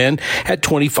set win at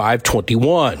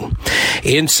 25-21.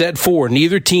 In set 4,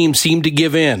 neither team seemed to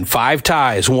give in. 5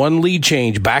 ties, 1 lead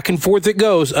change. Back and forth it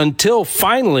goes until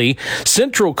finally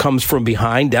Central comes from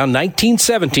behind, down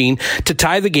 19-17, to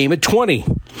tie the game at 20.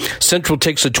 Central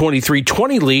takes a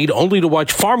 23-20 lead, only to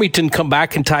watch Farmington come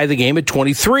back and tie the game at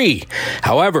 23.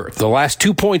 However, the last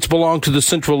 2 points belong to the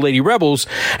Central Lady Rebels,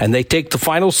 and they take the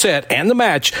final set and the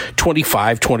match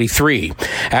 25-23.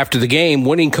 After the game,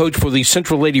 winning coach for the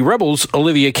Central Lady Rebels,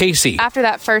 Olivia Casey. After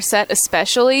that first set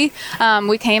especially,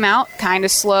 we came out kind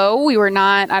of slow. We were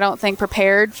not, I don't think,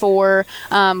 prepared for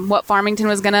what Farmington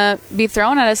was going to be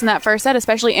throwing at us in that first set,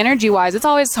 especially energy-wise. It's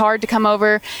always hard to come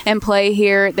over and play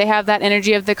here. They have that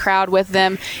energy of the crowd with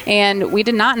them, and we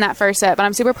did not in that first set, but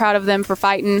I'm super proud of them for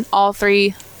fighting all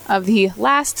 3 of the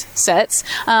last sets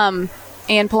and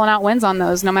pulling out wins on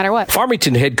those no matter what.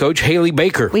 Farmington head coach Haley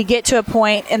Baker. We get to a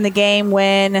point in the game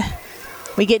when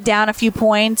we get down a few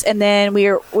points, and then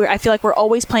I feel like we're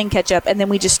always playing catch-up, and then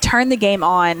we just turn the game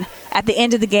on at the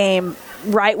end of the game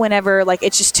right whenever, like,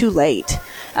 it's just too late.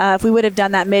 If we would have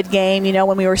done that mid-game,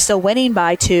 when we were still winning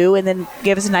by 2 and then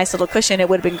give us a nice little cushion, it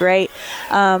would have been great.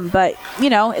 But,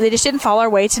 they just didn't fall our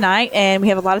way tonight, and we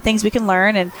have a lot of things we can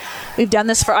learn. And I've done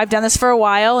this for a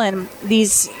while, and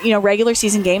these, regular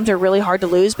season games are really hard to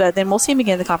lose, but then we'll see them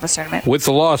again in the conference tournament. With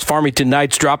the loss, Farmington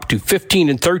Knights dropped to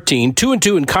 15-13,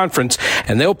 2-2 in conference,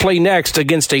 and they'll play next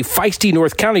against a feisty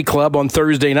North County club on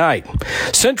Thursday night.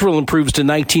 Central improves to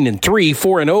 19-3,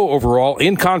 4-0 overall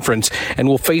in conference, and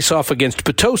will face off against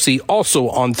Potosi also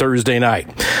on Thursday night.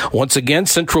 Once again,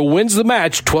 Central wins the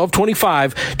match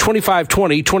 12-25,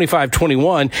 25-20,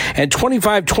 25-21, and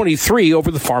 25-23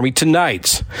 over the Farmington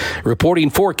Knights. Reporting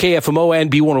for KFMO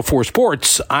and B104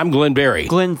 Sports, I'm Glenn Berry.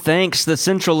 Glenn, thanks. The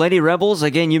Central Lady Rebels,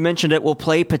 again, you mentioned it, will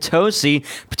play Potosi.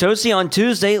 Potosi on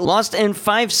Tuesday lost in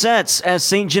 5 sets as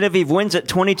St. Genevieve wins at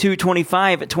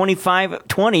 22-25, 25-20,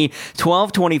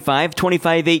 12-25,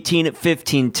 25-18,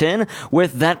 15-10.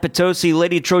 With that Potosi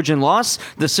Lady Trojan loss,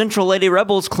 the Central Lady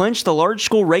Rebels clinched the large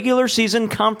school regular season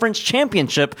conference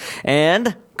championship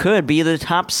and could be the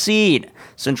top seed.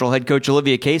 Central head coach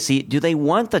Olivia Casey, do they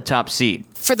want the top seed?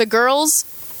 For the girls,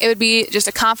 it would be just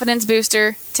a confidence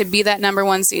booster to be that number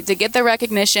 1 seed, to get the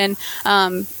recognition.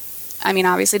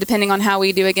 Obviously, depending on how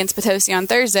we do against Potosi on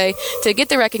Thursday, to get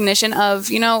the recognition of,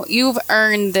 you've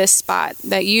earned this spot,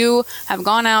 that you have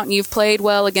gone out and you've played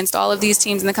well against all of these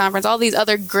teams in the conference, all these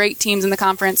other great teams in the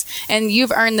conference, and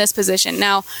you've earned this position.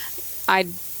 Now,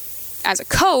 as a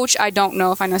coach, I don't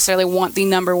know if I necessarily want the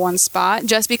number 1 spot,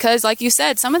 just because, like you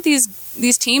said, some of these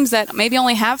teams that maybe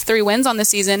only have 3 wins on the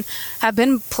season have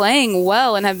been playing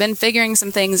well and have been figuring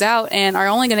some things out and are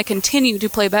only going to continue to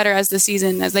play better as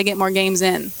they get more games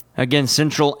in. Again,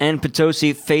 Central and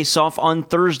Potosi face off on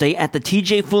Thursday at the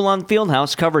TJ Foulon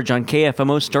Fieldhouse. Coverage on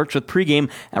KFMO starts with pregame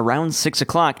around 6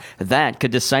 o'clock. That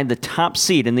could decide the top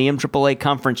seed in the MAAA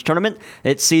Conference Tournament.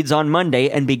 It seeds on Monday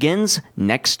and begins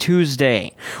next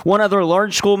Tuesday. One other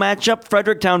large school matchup,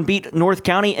 Fredericktown beat North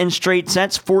County in straight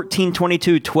sets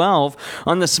 14-22-12.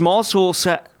 On the small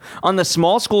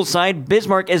school side,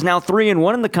 Bismarck is now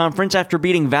 3-1 in the conference after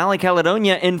beating Valley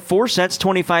Caledonia in 4 sets,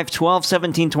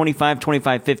 25-12, 17-25,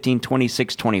 25-15,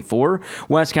 26-24.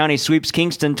 West County sweeps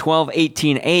Kingston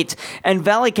 12-18-8, and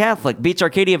Valley Catholic beats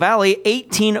Arcadia Valley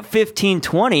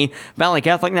 18-15-20. Valley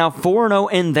Catholic now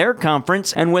 4-0 in their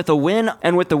conference, and with the win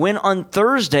on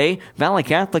Thursday, Valley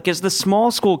Catholic is the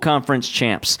small school conference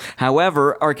champs.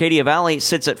 However, Arcadia Valley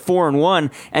sits at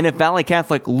 4-1, and if Valley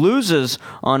Catholic loses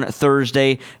on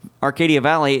Thursday, Arcadia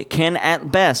Valley can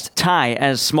at best tie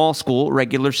as small school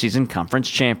regular season conference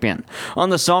champion.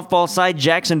 On the softball side,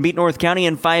 Jackson beat North County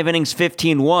in 5 innings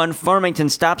 15-1. Farmington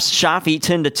stops Shafi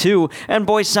 10-2. And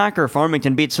boys soccer,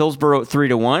 Farmington beats Hillsborough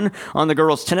 3-1. On the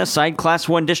girls tennis side, Class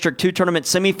 1 District 2 tournament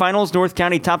semifinals, North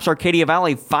County tops Arcadia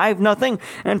Valley 5-0.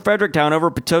 And Fredericktown over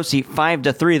Potosi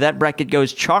 5-3. That bracket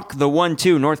goes chalk. The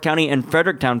 1-2. North County and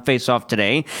Fredericktown face off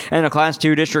today. And a Class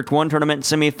 2 District 1 tournament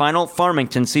semifinal,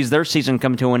 Farmington sees their season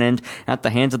come to an end at the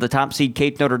hands of the top seed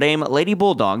Cape Notre Dame Lady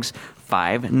Bulldogs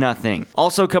 5-0.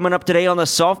 Also coming up today on the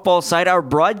softball side, our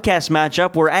broadcast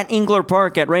matchup. We're at Engler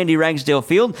Park at Randy Ragsdale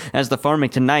Field as the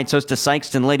Farmington Knights host the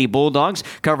Sykeston Lady Bulldogs.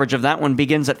 Coverage of that one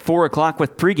begins at 4 o'clock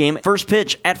with pregame. First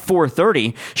pitch at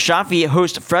 4:30. Shafi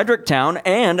host Fredericktown,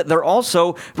 and they're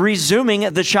also resuming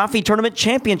the Shafi Tournament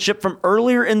Championship from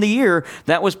earlier in the year.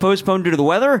 That was postponed due to the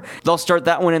weather. They'll start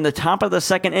that one in the top of the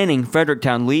second inning.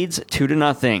 Fredericktown leads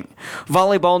 2-0.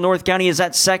 Volleyball, North County is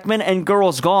at Seckman, and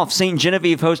girls golf, St.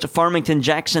 Genevieve host Farmington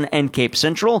Jackson and Cape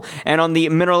Central. And on the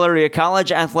Mineral Area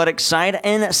College athletics side,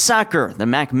 in soccer, the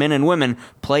MAC men and women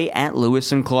play at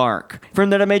Lewis and Clark.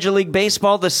 From the Major League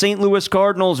Baseball, the St. Louis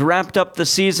Cardinals wrapped up the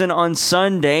season on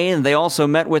Sunday, and they also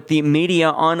met with the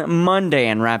media on Monday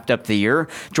and wrapped up the year.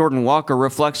 Jordan Walker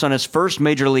reflects on his first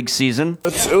Major League season.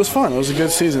 It was fun. It was a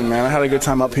good season, man. I had a good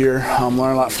time up here. Learned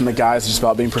a lot from the guys just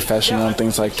about being professional and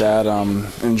things like that.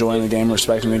 Enjoying the game,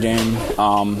 respecting the game,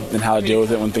 and how to deal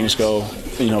with it when things go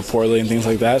poorly and things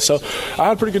like that. So I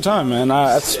had a pretty good time, man.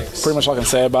 That's pretty much all I can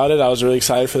say about it. I was really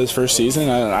excited for this first season.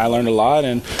 I learned a lot,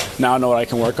 and now I know what I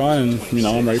can work on, and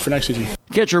I'm ready for next season.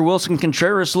 Catcher Wilson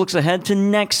Contreras looks ahead to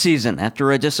next season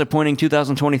after a disappointing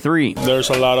 2023. There's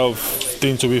a lot of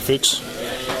things to be fixed,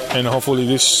 and hopefully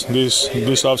this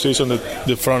offseason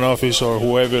the front office or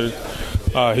whoever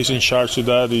he's in charge of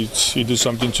that, he do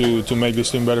something to make this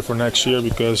team better for next year,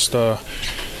 because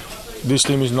this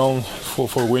team is known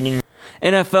for winning.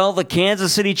 NFL, the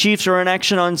Kansas City Chiefs are in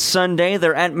action on Sunday.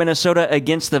 They're at Minnesota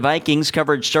against the Vikings.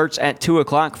 Coverage starts at 2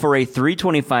 o'clock for a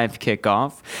 3:25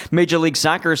 kickoff. Major League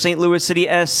Soccer, St. Louis City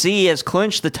SC has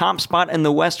clinched the top spot in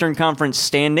the Western Conference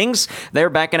standings. They're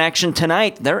back in action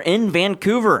tonight. They're in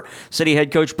Vancouver. City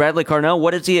head coach Bradley Carnell,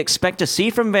 what does he expect to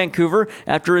see from Vancouver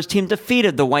after his team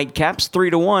defeated the Whitecaps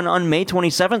 3-1 on May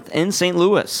 27th in St.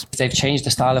 Louis? They've changed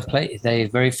the style of play. They're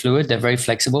very fluid. They're very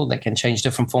flexible. They can change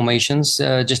different formations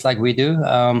just like we do.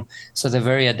 So they're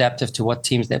very adaptive to what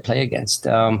teams they play against.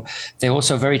 They're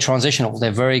also very transitional.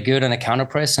 They're very good in a counter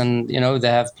press, and they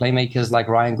have playmakers like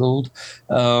Ryan Gould,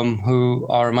 who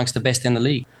are amongst the best in the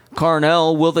league.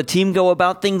 Carnell, will the team go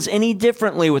about things any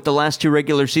differently with the last 2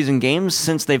 regular season games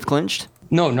since they've clinched?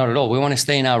 No, not at all. We want to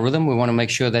stay in our rhythm. We want to make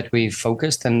sure that we're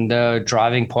focused and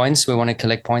driving points. We want to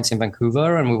collect points in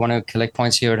Vancouver, and we want to collect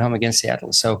points here at home against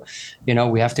Seattle. So,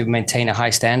 we have to maintain a high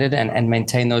standard and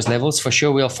maintain those levels. For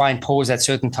sure, we'll find pause at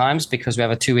certain times because we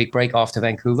have a 2-week break after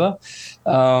Vancouver.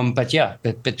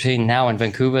 But between now and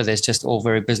Vancouver, there's just all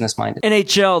very business-minded.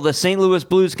 NHL, the St. Louis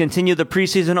Blues continue the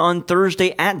preseason on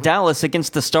Thursday at Dallas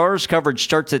against the Stars. Coverage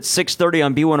starts at 6:30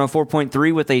 on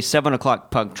B104.3 with a 7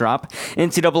 o'clock puck drop.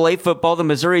 NCAA football, the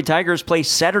Missouri Tigers play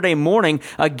Saturday morning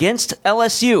against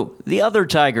LSU, the other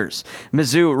Tigers.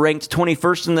 Mizzou ranked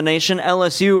 21st in the nation,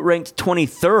 LSU ranked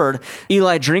 23rd.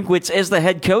 Eli Drinkwitz is the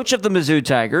head coach of the Mizzou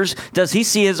Tigers. Does he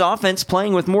see his offense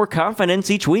playing with more confidence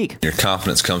each week? Your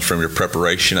confidence comes from your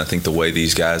preparation. I think the way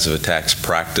these guys of attacks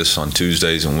practice on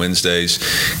Tuesdays and Wednesdays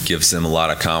gives them a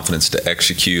lot of confidence to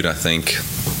execute. I think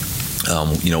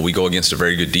we go against a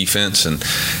very good defense, and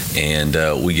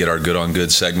we get our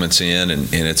good segments in,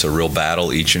 and it's a real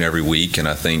battle each and every week. And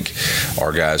I think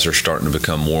our guys are starting to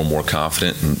become more and more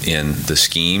confident in the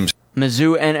schemes.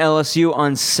 Mizzou and LSU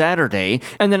on Saturday,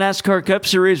 and the NASCAR Cup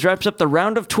Series wraps up the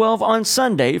round of 12 on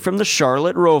Sunday from the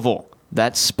Charlotte Roval.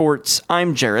 That's sports.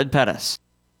 I'm Jared Pettis.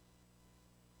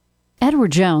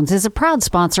 Edward Jones is a proud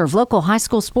sponsor of local high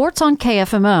school sports on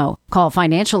KFMO. Call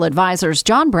financial advisors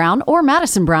John Brown or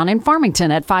Madison Brown in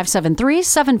Farmington at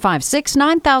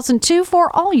 573-756-9002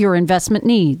 for all your investment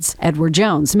needs. Edward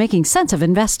Jones, making sense of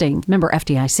investing. Member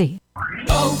FDIC.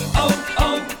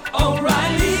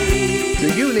 Do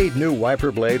you need new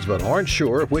wiper blades but aren't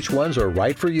sure which ones are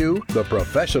right for you? The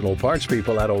professional parts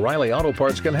people at O'Reilly Auto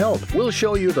Parts can help. We'll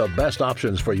show you the best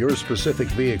options for your specific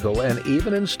vehicle and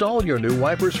even install your new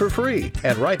wipers for free.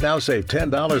 And right now, save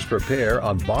 $10 per pair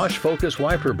on Bosch Focus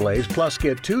wiper blades, plus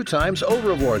get 2 times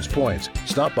O-Rewards points.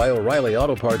 Stop by O'Reilly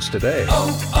Auto Parts today.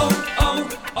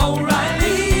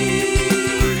 O'Reilly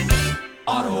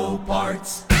Auto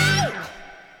Parts.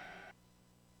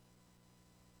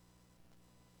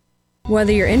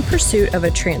 Whether you're in pursuit of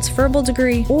a transferable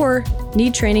degree or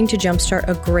need training to jumpstart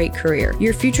a great career,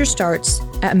 your future starts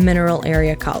at Mineral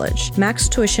Area College. Max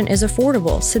tuition is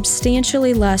affordable,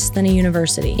 substantially less than a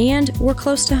university, and we're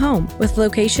close to home with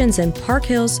locations in Park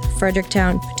Hills,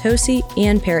 Fredericktown, Potosi,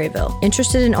 and Perryville.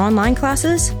 Interested in online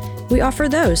classes? We offer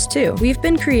those too. We've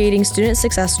been creating student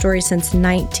success stories since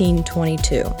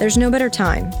 1922. There's no better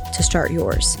time to start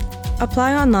yours.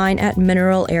 Apply online at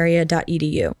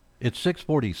mineralarea.edu. It's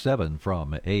 6:47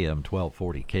 from AM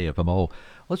 1240 KFMO.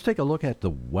 Let's take a look at the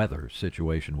weather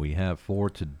situation we have for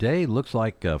today. Looks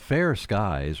like fair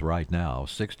skies right now,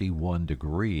 61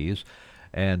 degrees.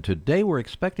 And today we're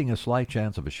expecting a slight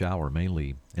chance of a shower,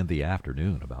 mainly in the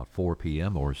afternoon, about 4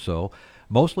 p.m. or so.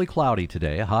 Mostly cloudy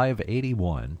today, a high of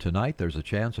 81. Tonight there's a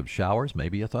chance of showers,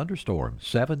 maybe a thunderstorm.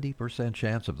 70%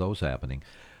 chance of those happening.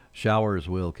 Showers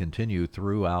will continue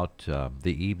throughout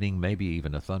the evening, maybe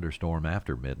even a thunderstorm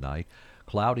after midnight.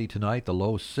 Cloudy tonight, the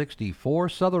low 64.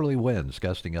 Southerly winds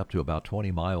gusting up to about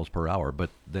 20 miles per hour, but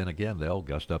then again, they'll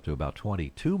gust up to about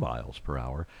 22 miles per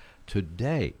hour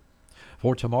today.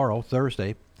 For tomorrow,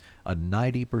 Thursday, a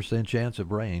 90% chance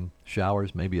of rain.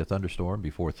 Showers, maybe a thunderstorm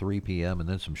before 3 p.m., and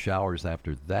then some showers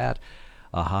after that.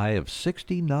 A high of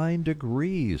 69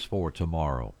 degrees for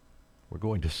tomorrow. We're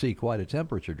going to see quite a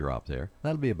temperature drop there.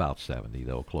 That'll be about 70,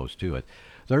 though, close to it.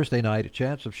 Thursday night, a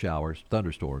chance of showers,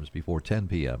 thunderstorms before 10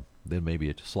 p.m. Then maybe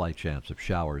a slight chance of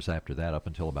showers after that up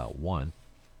until about 1.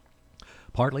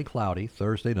 Partly cloudy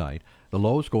Thursday night. The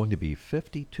low's going to be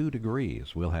 52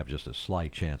 degrees. We'll have just a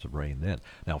slight chance of rain then.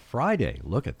 Now, Friday,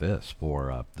 look at this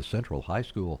for the Central High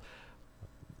School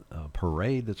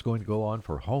parade that's going to go on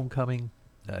for homecoming.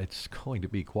 It's going to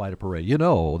be quite a parade. You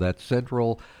know, that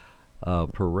Central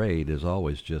parade is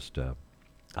always just, I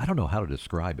don't know how to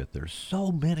describe it. There's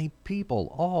so many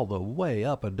people all the way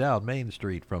up and down Main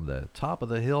Street from the top of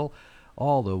the hill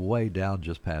all the way down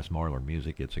just past Marlar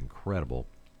Music. It's incredible.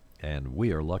 and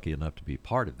we are lucky enough to be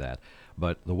part of that.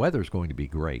 But the weather's going to be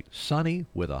great. Sunny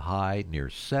with a high near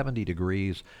 70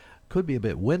 degrees. Could be a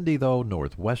bit windy, though.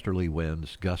 Northwesterly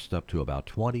winds gust up to about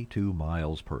 22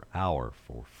 miles per hour.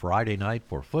 For Friday night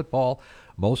for football,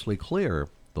 mostly clear.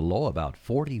 The low about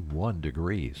 41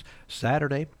 degrees.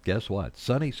 Saturday, guess what?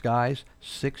 Sunny skies,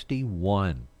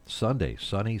 61. Sunday,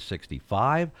 sunny,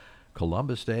 65.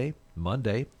 Columbus Day,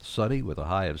 Monday, sunny with a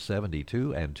high of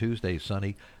 72. And Tuesday,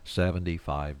 sunny,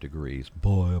 75 degrees.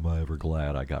 Boy, am I ever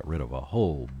glad I got rid of a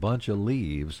whole bunch of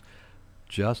leaves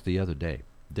just the other day.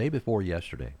 Day before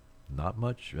yesterday. Not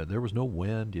much. There was no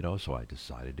wind, so I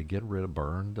decided to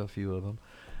burned a few of them.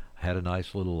 Had a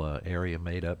nice little area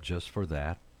made up just for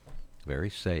that. Very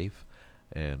safe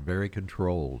and very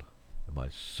controlled. Am I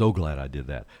so glad I did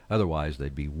that. Otherwise,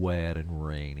 they'd be wet and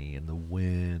rainy and the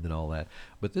wind and all that.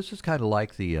 But this is kind of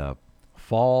like the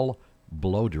fall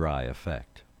blow-dry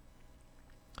effect.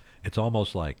 It's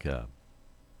almost like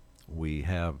we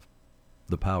have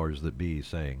the powers that be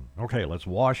saying, okay, let's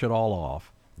wash it all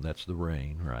off. And that's the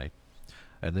rain, right?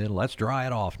 And then let's dry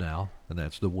it off now. And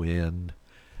that's the wind.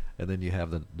 And then you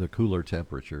have the cooler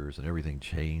temperatures and everything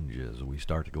changes. And we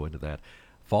start to go into that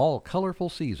fall colorful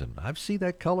season. I've seen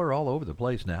that color all over the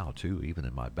place now, too, even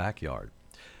in my backyard.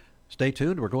 Stay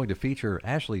tuned. We're going to feature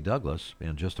Ashley Douglas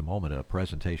in just a moment, a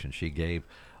presentation she gave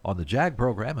on the JAG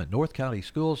program at North County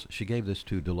Schools. She gave this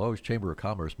to Deloge Chamber of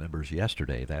Commerce members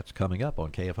yesterday. That's coming up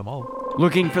on KFMO.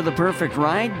 Looking for the perfect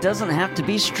ride doesn't have to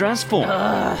be stressful.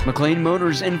 McLean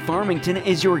Motors in Farmington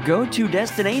is your go-to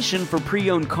destination for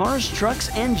pre-owned cars,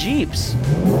 trucks, and Jeeps.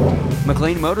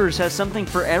 McLean Motors has something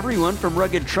for everyone from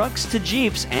rugged trucks to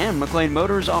Jeeps, and McLean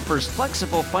Motors offers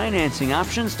flexible financing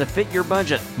options to fit your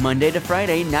budget. Monday to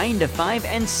Friday, 9 to 5,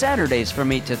 and Saturdays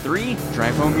from 8 to 3.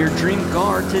 Drive home your dream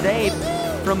car today.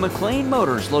 From McLean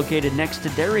Motors, located next to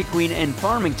Dairy Queen in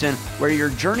Farmington, where your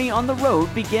journey on the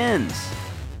road begins.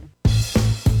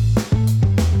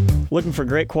 Looking for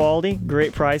great quality,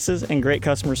 great prices, and great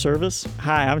customer service?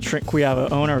 Hi, I'm Trent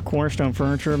Quiava, owner of Cornerstone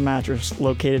Furniture and Mattress,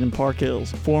 located in Park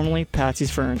Hills, formerly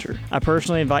Patsy's Furniture. I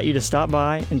personally invite you to stop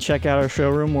by and check out our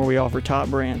showroom where we offer top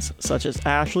brands such as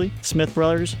Ashley, Smith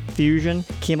Brothers, Fusion,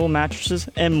 Kimball Mattresses,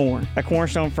 and more. At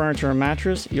Cornerstone Furniture and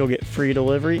Mattress, you'll get free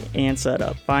delivery and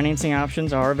setup. Financing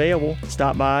options are available.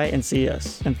 Stop by and see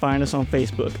us, and find us on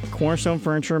Facebook, Cornerstone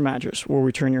Furniture and Mattress, where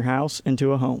we turn your house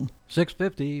into a home.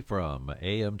 650 from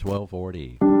AM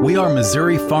 1240. We are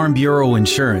Missouri Farm Bureau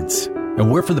Insurance, and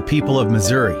we're for the people of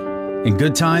Missouri, in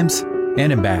good times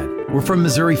and in bad. We're for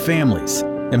Missouri families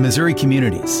and Missouri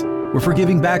communities. We're for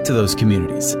giving back to those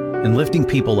communities and lifting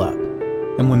people up.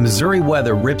 And when Missouri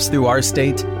weather rips through our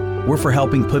state, we're for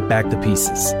helping put back the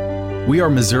pieces. We are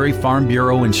Missouri Farm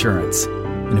Bureau Insurance,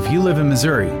 and if you live in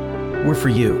Missouri, we're for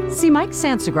you. See Mike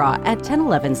Sansagra at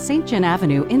 1011 St. John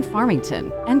Avenue in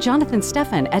Farmington and Jonathan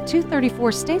Steffen at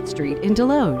 234 State Street in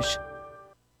Deloge.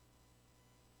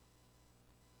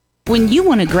 When you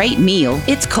want a great meal,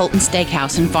 it's Colton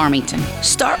Steakhouse in Farmington.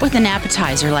 Start with an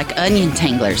appetizer like onion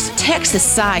tanglers,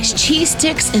 Texas-sized cheese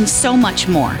sticks, and so much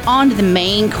more. On to the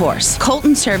main course.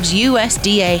 Colton serves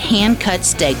USDA hand-cut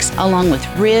steaks along with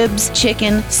ribs,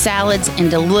 chicken, salads,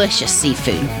 and delicious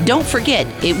seafood. Don't forget,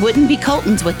 it wouldn't be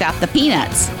Colton's without the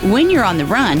peanuts. When you're on the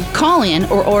run, call in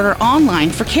or order online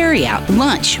for carryout,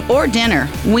 lunch, or dinner.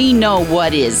 We know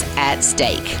what is at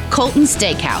stake. Colton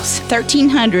Steakhouse,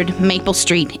 1300 Maple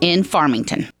Street in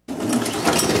Farmington.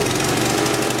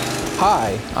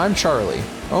 Hi, I'm Charlie,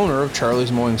 owner of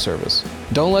Charlie's Mowing Service.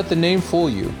 Don't let the name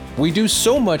fool you. We do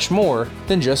so much more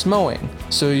than just mowing.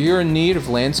 So if you're in need of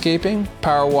landscaping,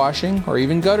 power washing, or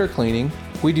even gutter cleaning,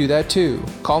 we do that too.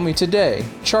 Call me today,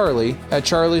 Charlie, at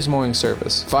Charlie's Mowing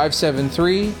Service,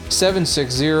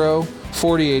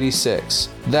 573-760-4086.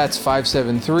 That's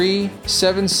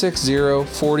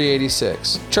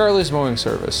 573-760-4086. Charlie's Mowing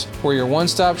Service, we're your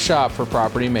one-stop shop for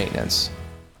property maintenance.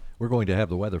 We're going to have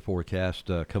the weather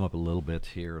forecast come up a little bit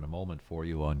here in a moment for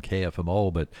you on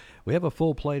KFMO, but we have a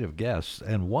full plate of guests,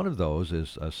 and one of those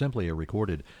is simply a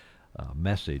recorded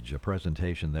message, a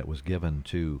presentation that was given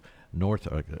to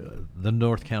the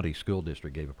North County School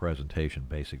District gave a presentation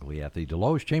basically at the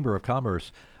Deloge Chamber of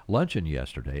Commerce luncheon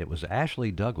yesterday. It was Ashley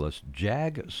Douglas,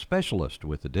 JAG specialist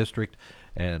with the district,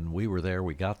 and we were there.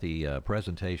 We got the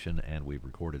presentation, and we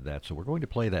recorded that. So we're going to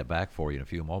play that back for you in a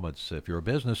few moments. If you're a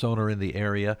business owner in the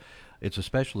area, it's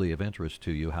especially of interest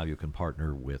to you how you can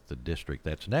partner with the district.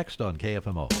 That's next on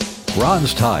KFMO.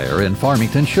 Ron's Tire in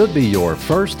Farmington should be your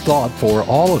first thought for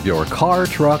all of your car,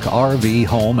 truck, RV,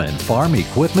 home, and farm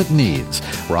equipment needs. needs.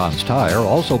 Ron's Tire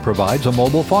also provides a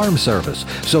mobile farm service,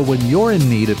 so when you're in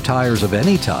need of tires of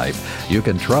any type, you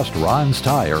can trust Ron's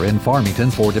Tire in Farmington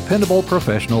for dependable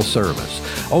professional service.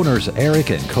 Owners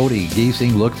Eric and Cody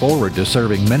Giesing look forward to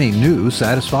serving many new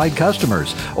satisfied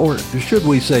customers, or should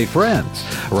we say friends.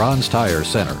 Ron's Tire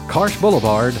Center, Karsh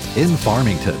Boulevard in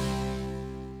Farmington.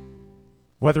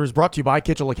 Weather is brought to you by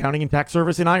Kitchell Accounting and Tax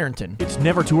Service in Ironton. It's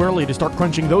never too early to start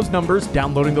crunching those numbers,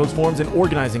 downloading those forms, and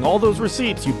organizing all those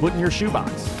receipts you put in your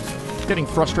shoebox. Getting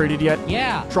frustrated yet?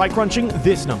 Yeah. Try crunching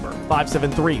this number,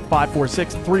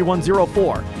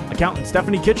 573-546-3104. Accountant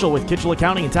Stephanie Kitchell with Kitchell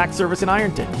Accounting and Tax Service in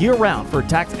Ironton, year-round for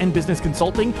tax and business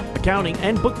consulting, accounting,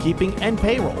 and bookkeeping and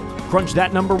payroll. Crunch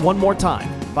that number one more time,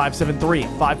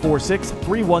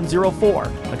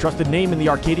 573-546-3104. A trusted name in the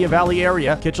Arcadia Valley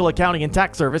area, Kitchell Accounting and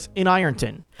Tax Service in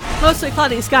Ironton. Mostly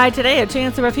cloudy sky today, a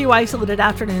chance of a few isolated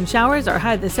afternoon showers are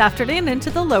high this afternoon into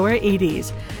the lower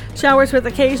 80s. Showers with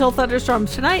occasional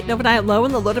thunderstorms tonight, an overnight low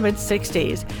in the low to mid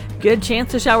 60s. Good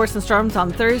chance of showers and storms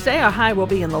on Thursday, our high will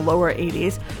be in the lower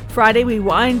 80s. Friday we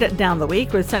wind down the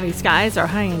week with sunny skies, our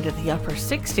high into the upper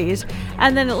 60s.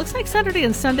 And then it looks like Saturday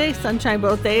and Sunday, sunshine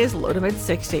both days, low to mid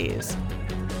 60s.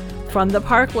 From the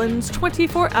Parkland's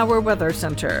 24-hour weather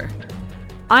center,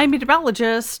 I'm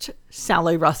meteorologist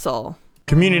Sally Russell.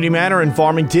 Community Manor in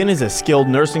Farmington is a skilled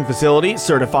nursing facility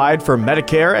certified for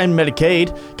Medicare and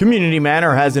Medicaid. Community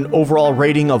Manor has an overall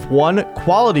rating of 1,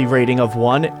 quality rating of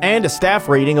 1, and a staff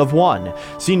rating of 1.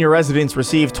 Senior residents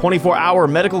receive 24-hour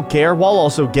medical care while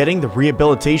also getting the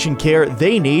rehabilitation care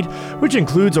they need, which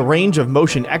includes a range of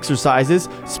motion exercises,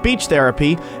 speech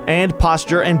therapy, and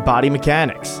posture and body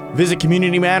mechanics. Visit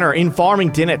Community Manor in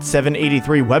Farmington at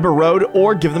 783 Weber Road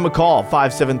or give them a call,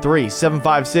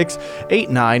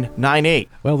 573-756-8998.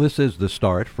 Well, this is The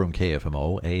Start from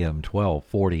KFMO, AM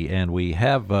 1240, and we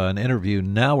have an interview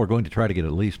now. We're going to try to get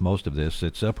at least most of this.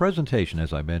 It's a presentation,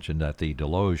 as I mentioned, at the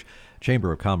Deloge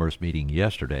Chamber of Commerce meeting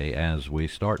yesterday, as we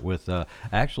start with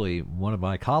actually one of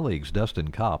my colleagues,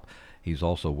 Dustin Kopp. He's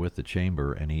also with the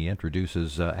Chamber, and he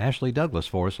introduces Ashley Douglas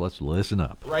for us. Let's listen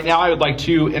up. Right now, I would like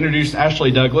to introduce Ashley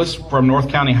Douglas from North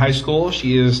County High School.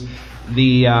 She is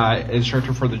the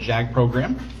instructor for the JAG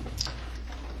program.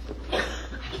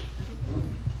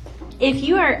 If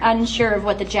you are unsure of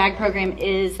what the JAG program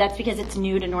is, that's because it's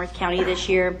new to North County this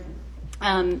year.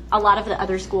 A lot of the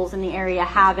other schools in the area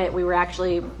have it. We were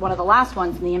actually one of the last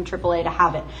ones in the MAAA to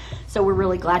have it. So we're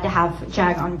really glad to have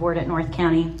JAG on board at North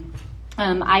County.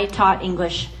 I taught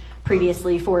English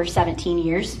previously for 17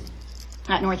 years.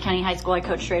 At North County High School, I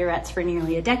coached Raiderettes for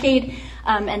nearly a decade,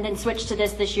 and then switched to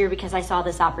this year because I saw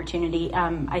this opportunity.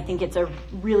 I think it's a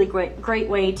really great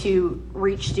way to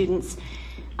reach students,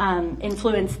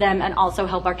 influence them, and also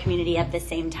help our community at the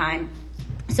same time.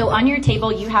 So on your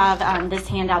table, you have this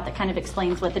handout that kind of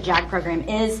explains what the JAG program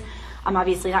is. I'm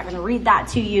obviously not going to read that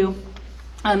to you,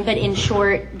 but in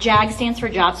short, JAG stands for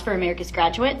Jobs for America's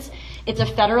Graduates. It's a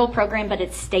federal program, but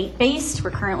it's state-based.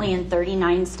 We're currently in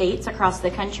 39 states across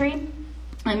the country,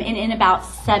 and in about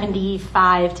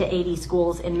 75 to 80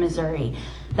 schools in Missouri.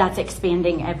 That's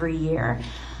expanding every year.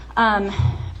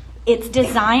 It's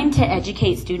designed to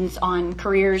educate students on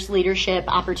careers, leadership,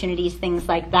 opportunities, things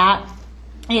like that.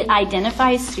 It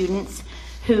identifies students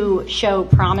who show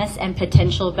promise and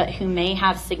potential, but who may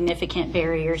have significant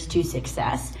barriers to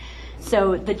success.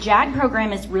 So the JAG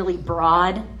program is really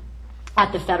broad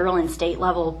at the federal and state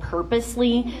level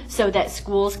purposely so that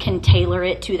schools can tailor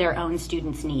it to their own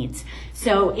students' needs.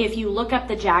 So if you look up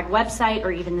the JAG website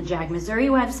or even the JAG Missouri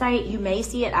website, you may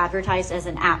see it advertised as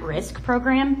an at-risk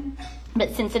program.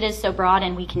 But since it is so broad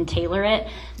and we can tailor it,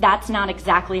 that's not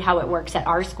exactly how it works at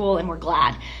our school, and we're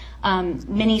glad.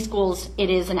 Many schools, it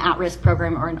is an at-risk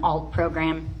program or an alt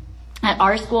program. At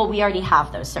our school, we already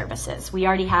have those services. We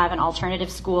already have an alternative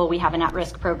school. We have an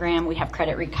at-risk program. We have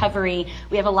credit recovery.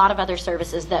 We have a lot of other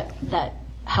services that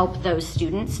help those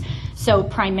students. So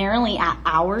primarily at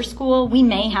our school, we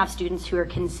may have students who are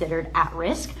considered at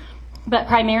risk, but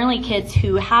primarily kids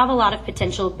who have a lot of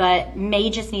potential but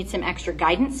may just need some extra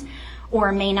guidance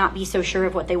or may not be so sure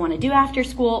of what they want to do after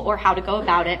school or how to go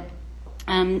about it.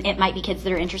 It might be kids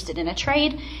that are interested in a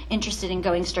trade, interested in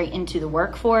going straight into the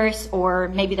workforce, or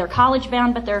maybe they're college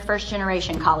bound, but they're a first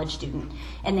generation college student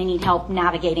and they need help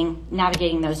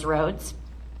navigating those roads.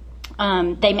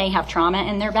 They may have trauma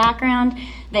in their background,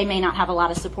 they may not have a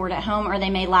lot of support at home, or they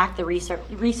may lack the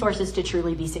resources to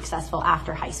truly be successful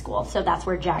after high school. So that's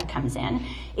where JAG comes in.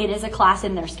 It is a class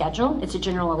in their schedule. It's a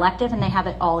general elective and they have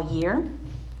it all year.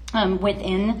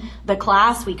 Within the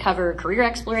class, we cover career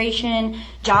exploration,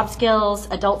 job skills,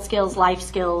 adult skills, life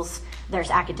skills, There's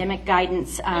academic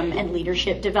guidance and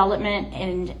leadership development,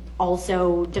 and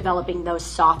also developing those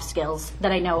soft skills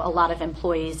that I know a lot of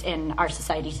employees in our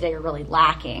society today are really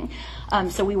lacking.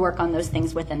 So we work on those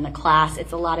things within the class.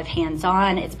 It's a lot of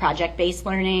hands-on, it's project-based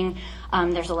learning.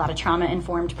 There's a lot of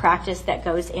trauma-informed practice that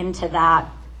goes into that.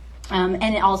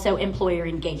 And also employer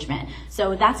engagement.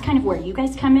 So that's kind of where you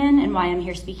guys come in and why I'm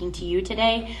here speaking to you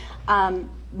today.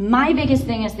 My biggest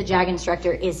thing as the JAG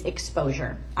instructor is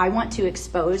exposure. I want to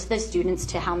expose the students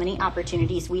to how many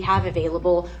opportunities we have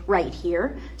available right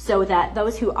here, so that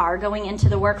those who are going into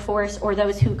the workforce, or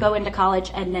those who go into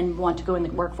college and then want to go in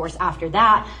the workforce after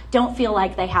that, don't feel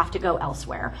like they have to go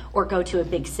elsewhere or go to a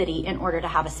big city in order to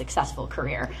have a successful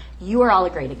career. You are all a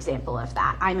great example of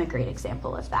that. I'm a great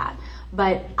example of that.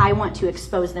 But I want to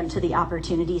expose them to the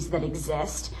opportunities that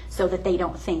exist, so that they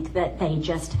don't think that they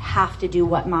just have to do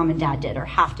what mom and dad did, or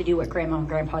have to do what grandma and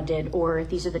grandpa did, or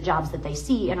these are the jobs that they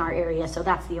see in our area, so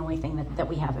that's the only thing that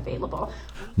we have available.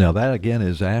 Now that again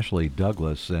is Ashley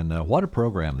Douglas, and what a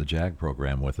program, the JAG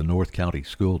program with the North County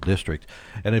School District.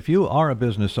 And if you are a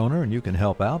business owner and you can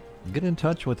help out, get in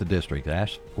touch with the district.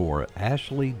 Ask for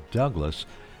Ashley Douglas,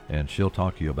 and she'll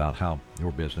talk to you about how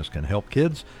your business can help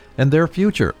kids and their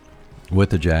future with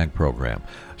the JAG program.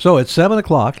 So it's 7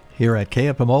 o'clock here at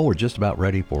KFMO. We're just about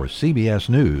ready for CBS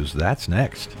News. That's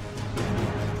next.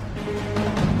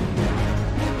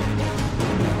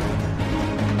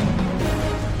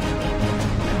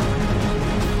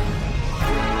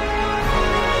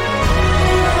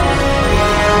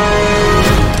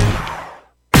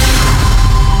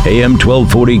 AM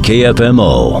 1240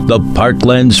 KFMO, the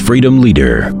Parkland's freedom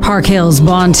leader. Park Hills,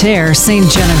 Bonne Terre, St.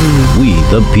 Genevieve. We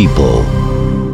the people.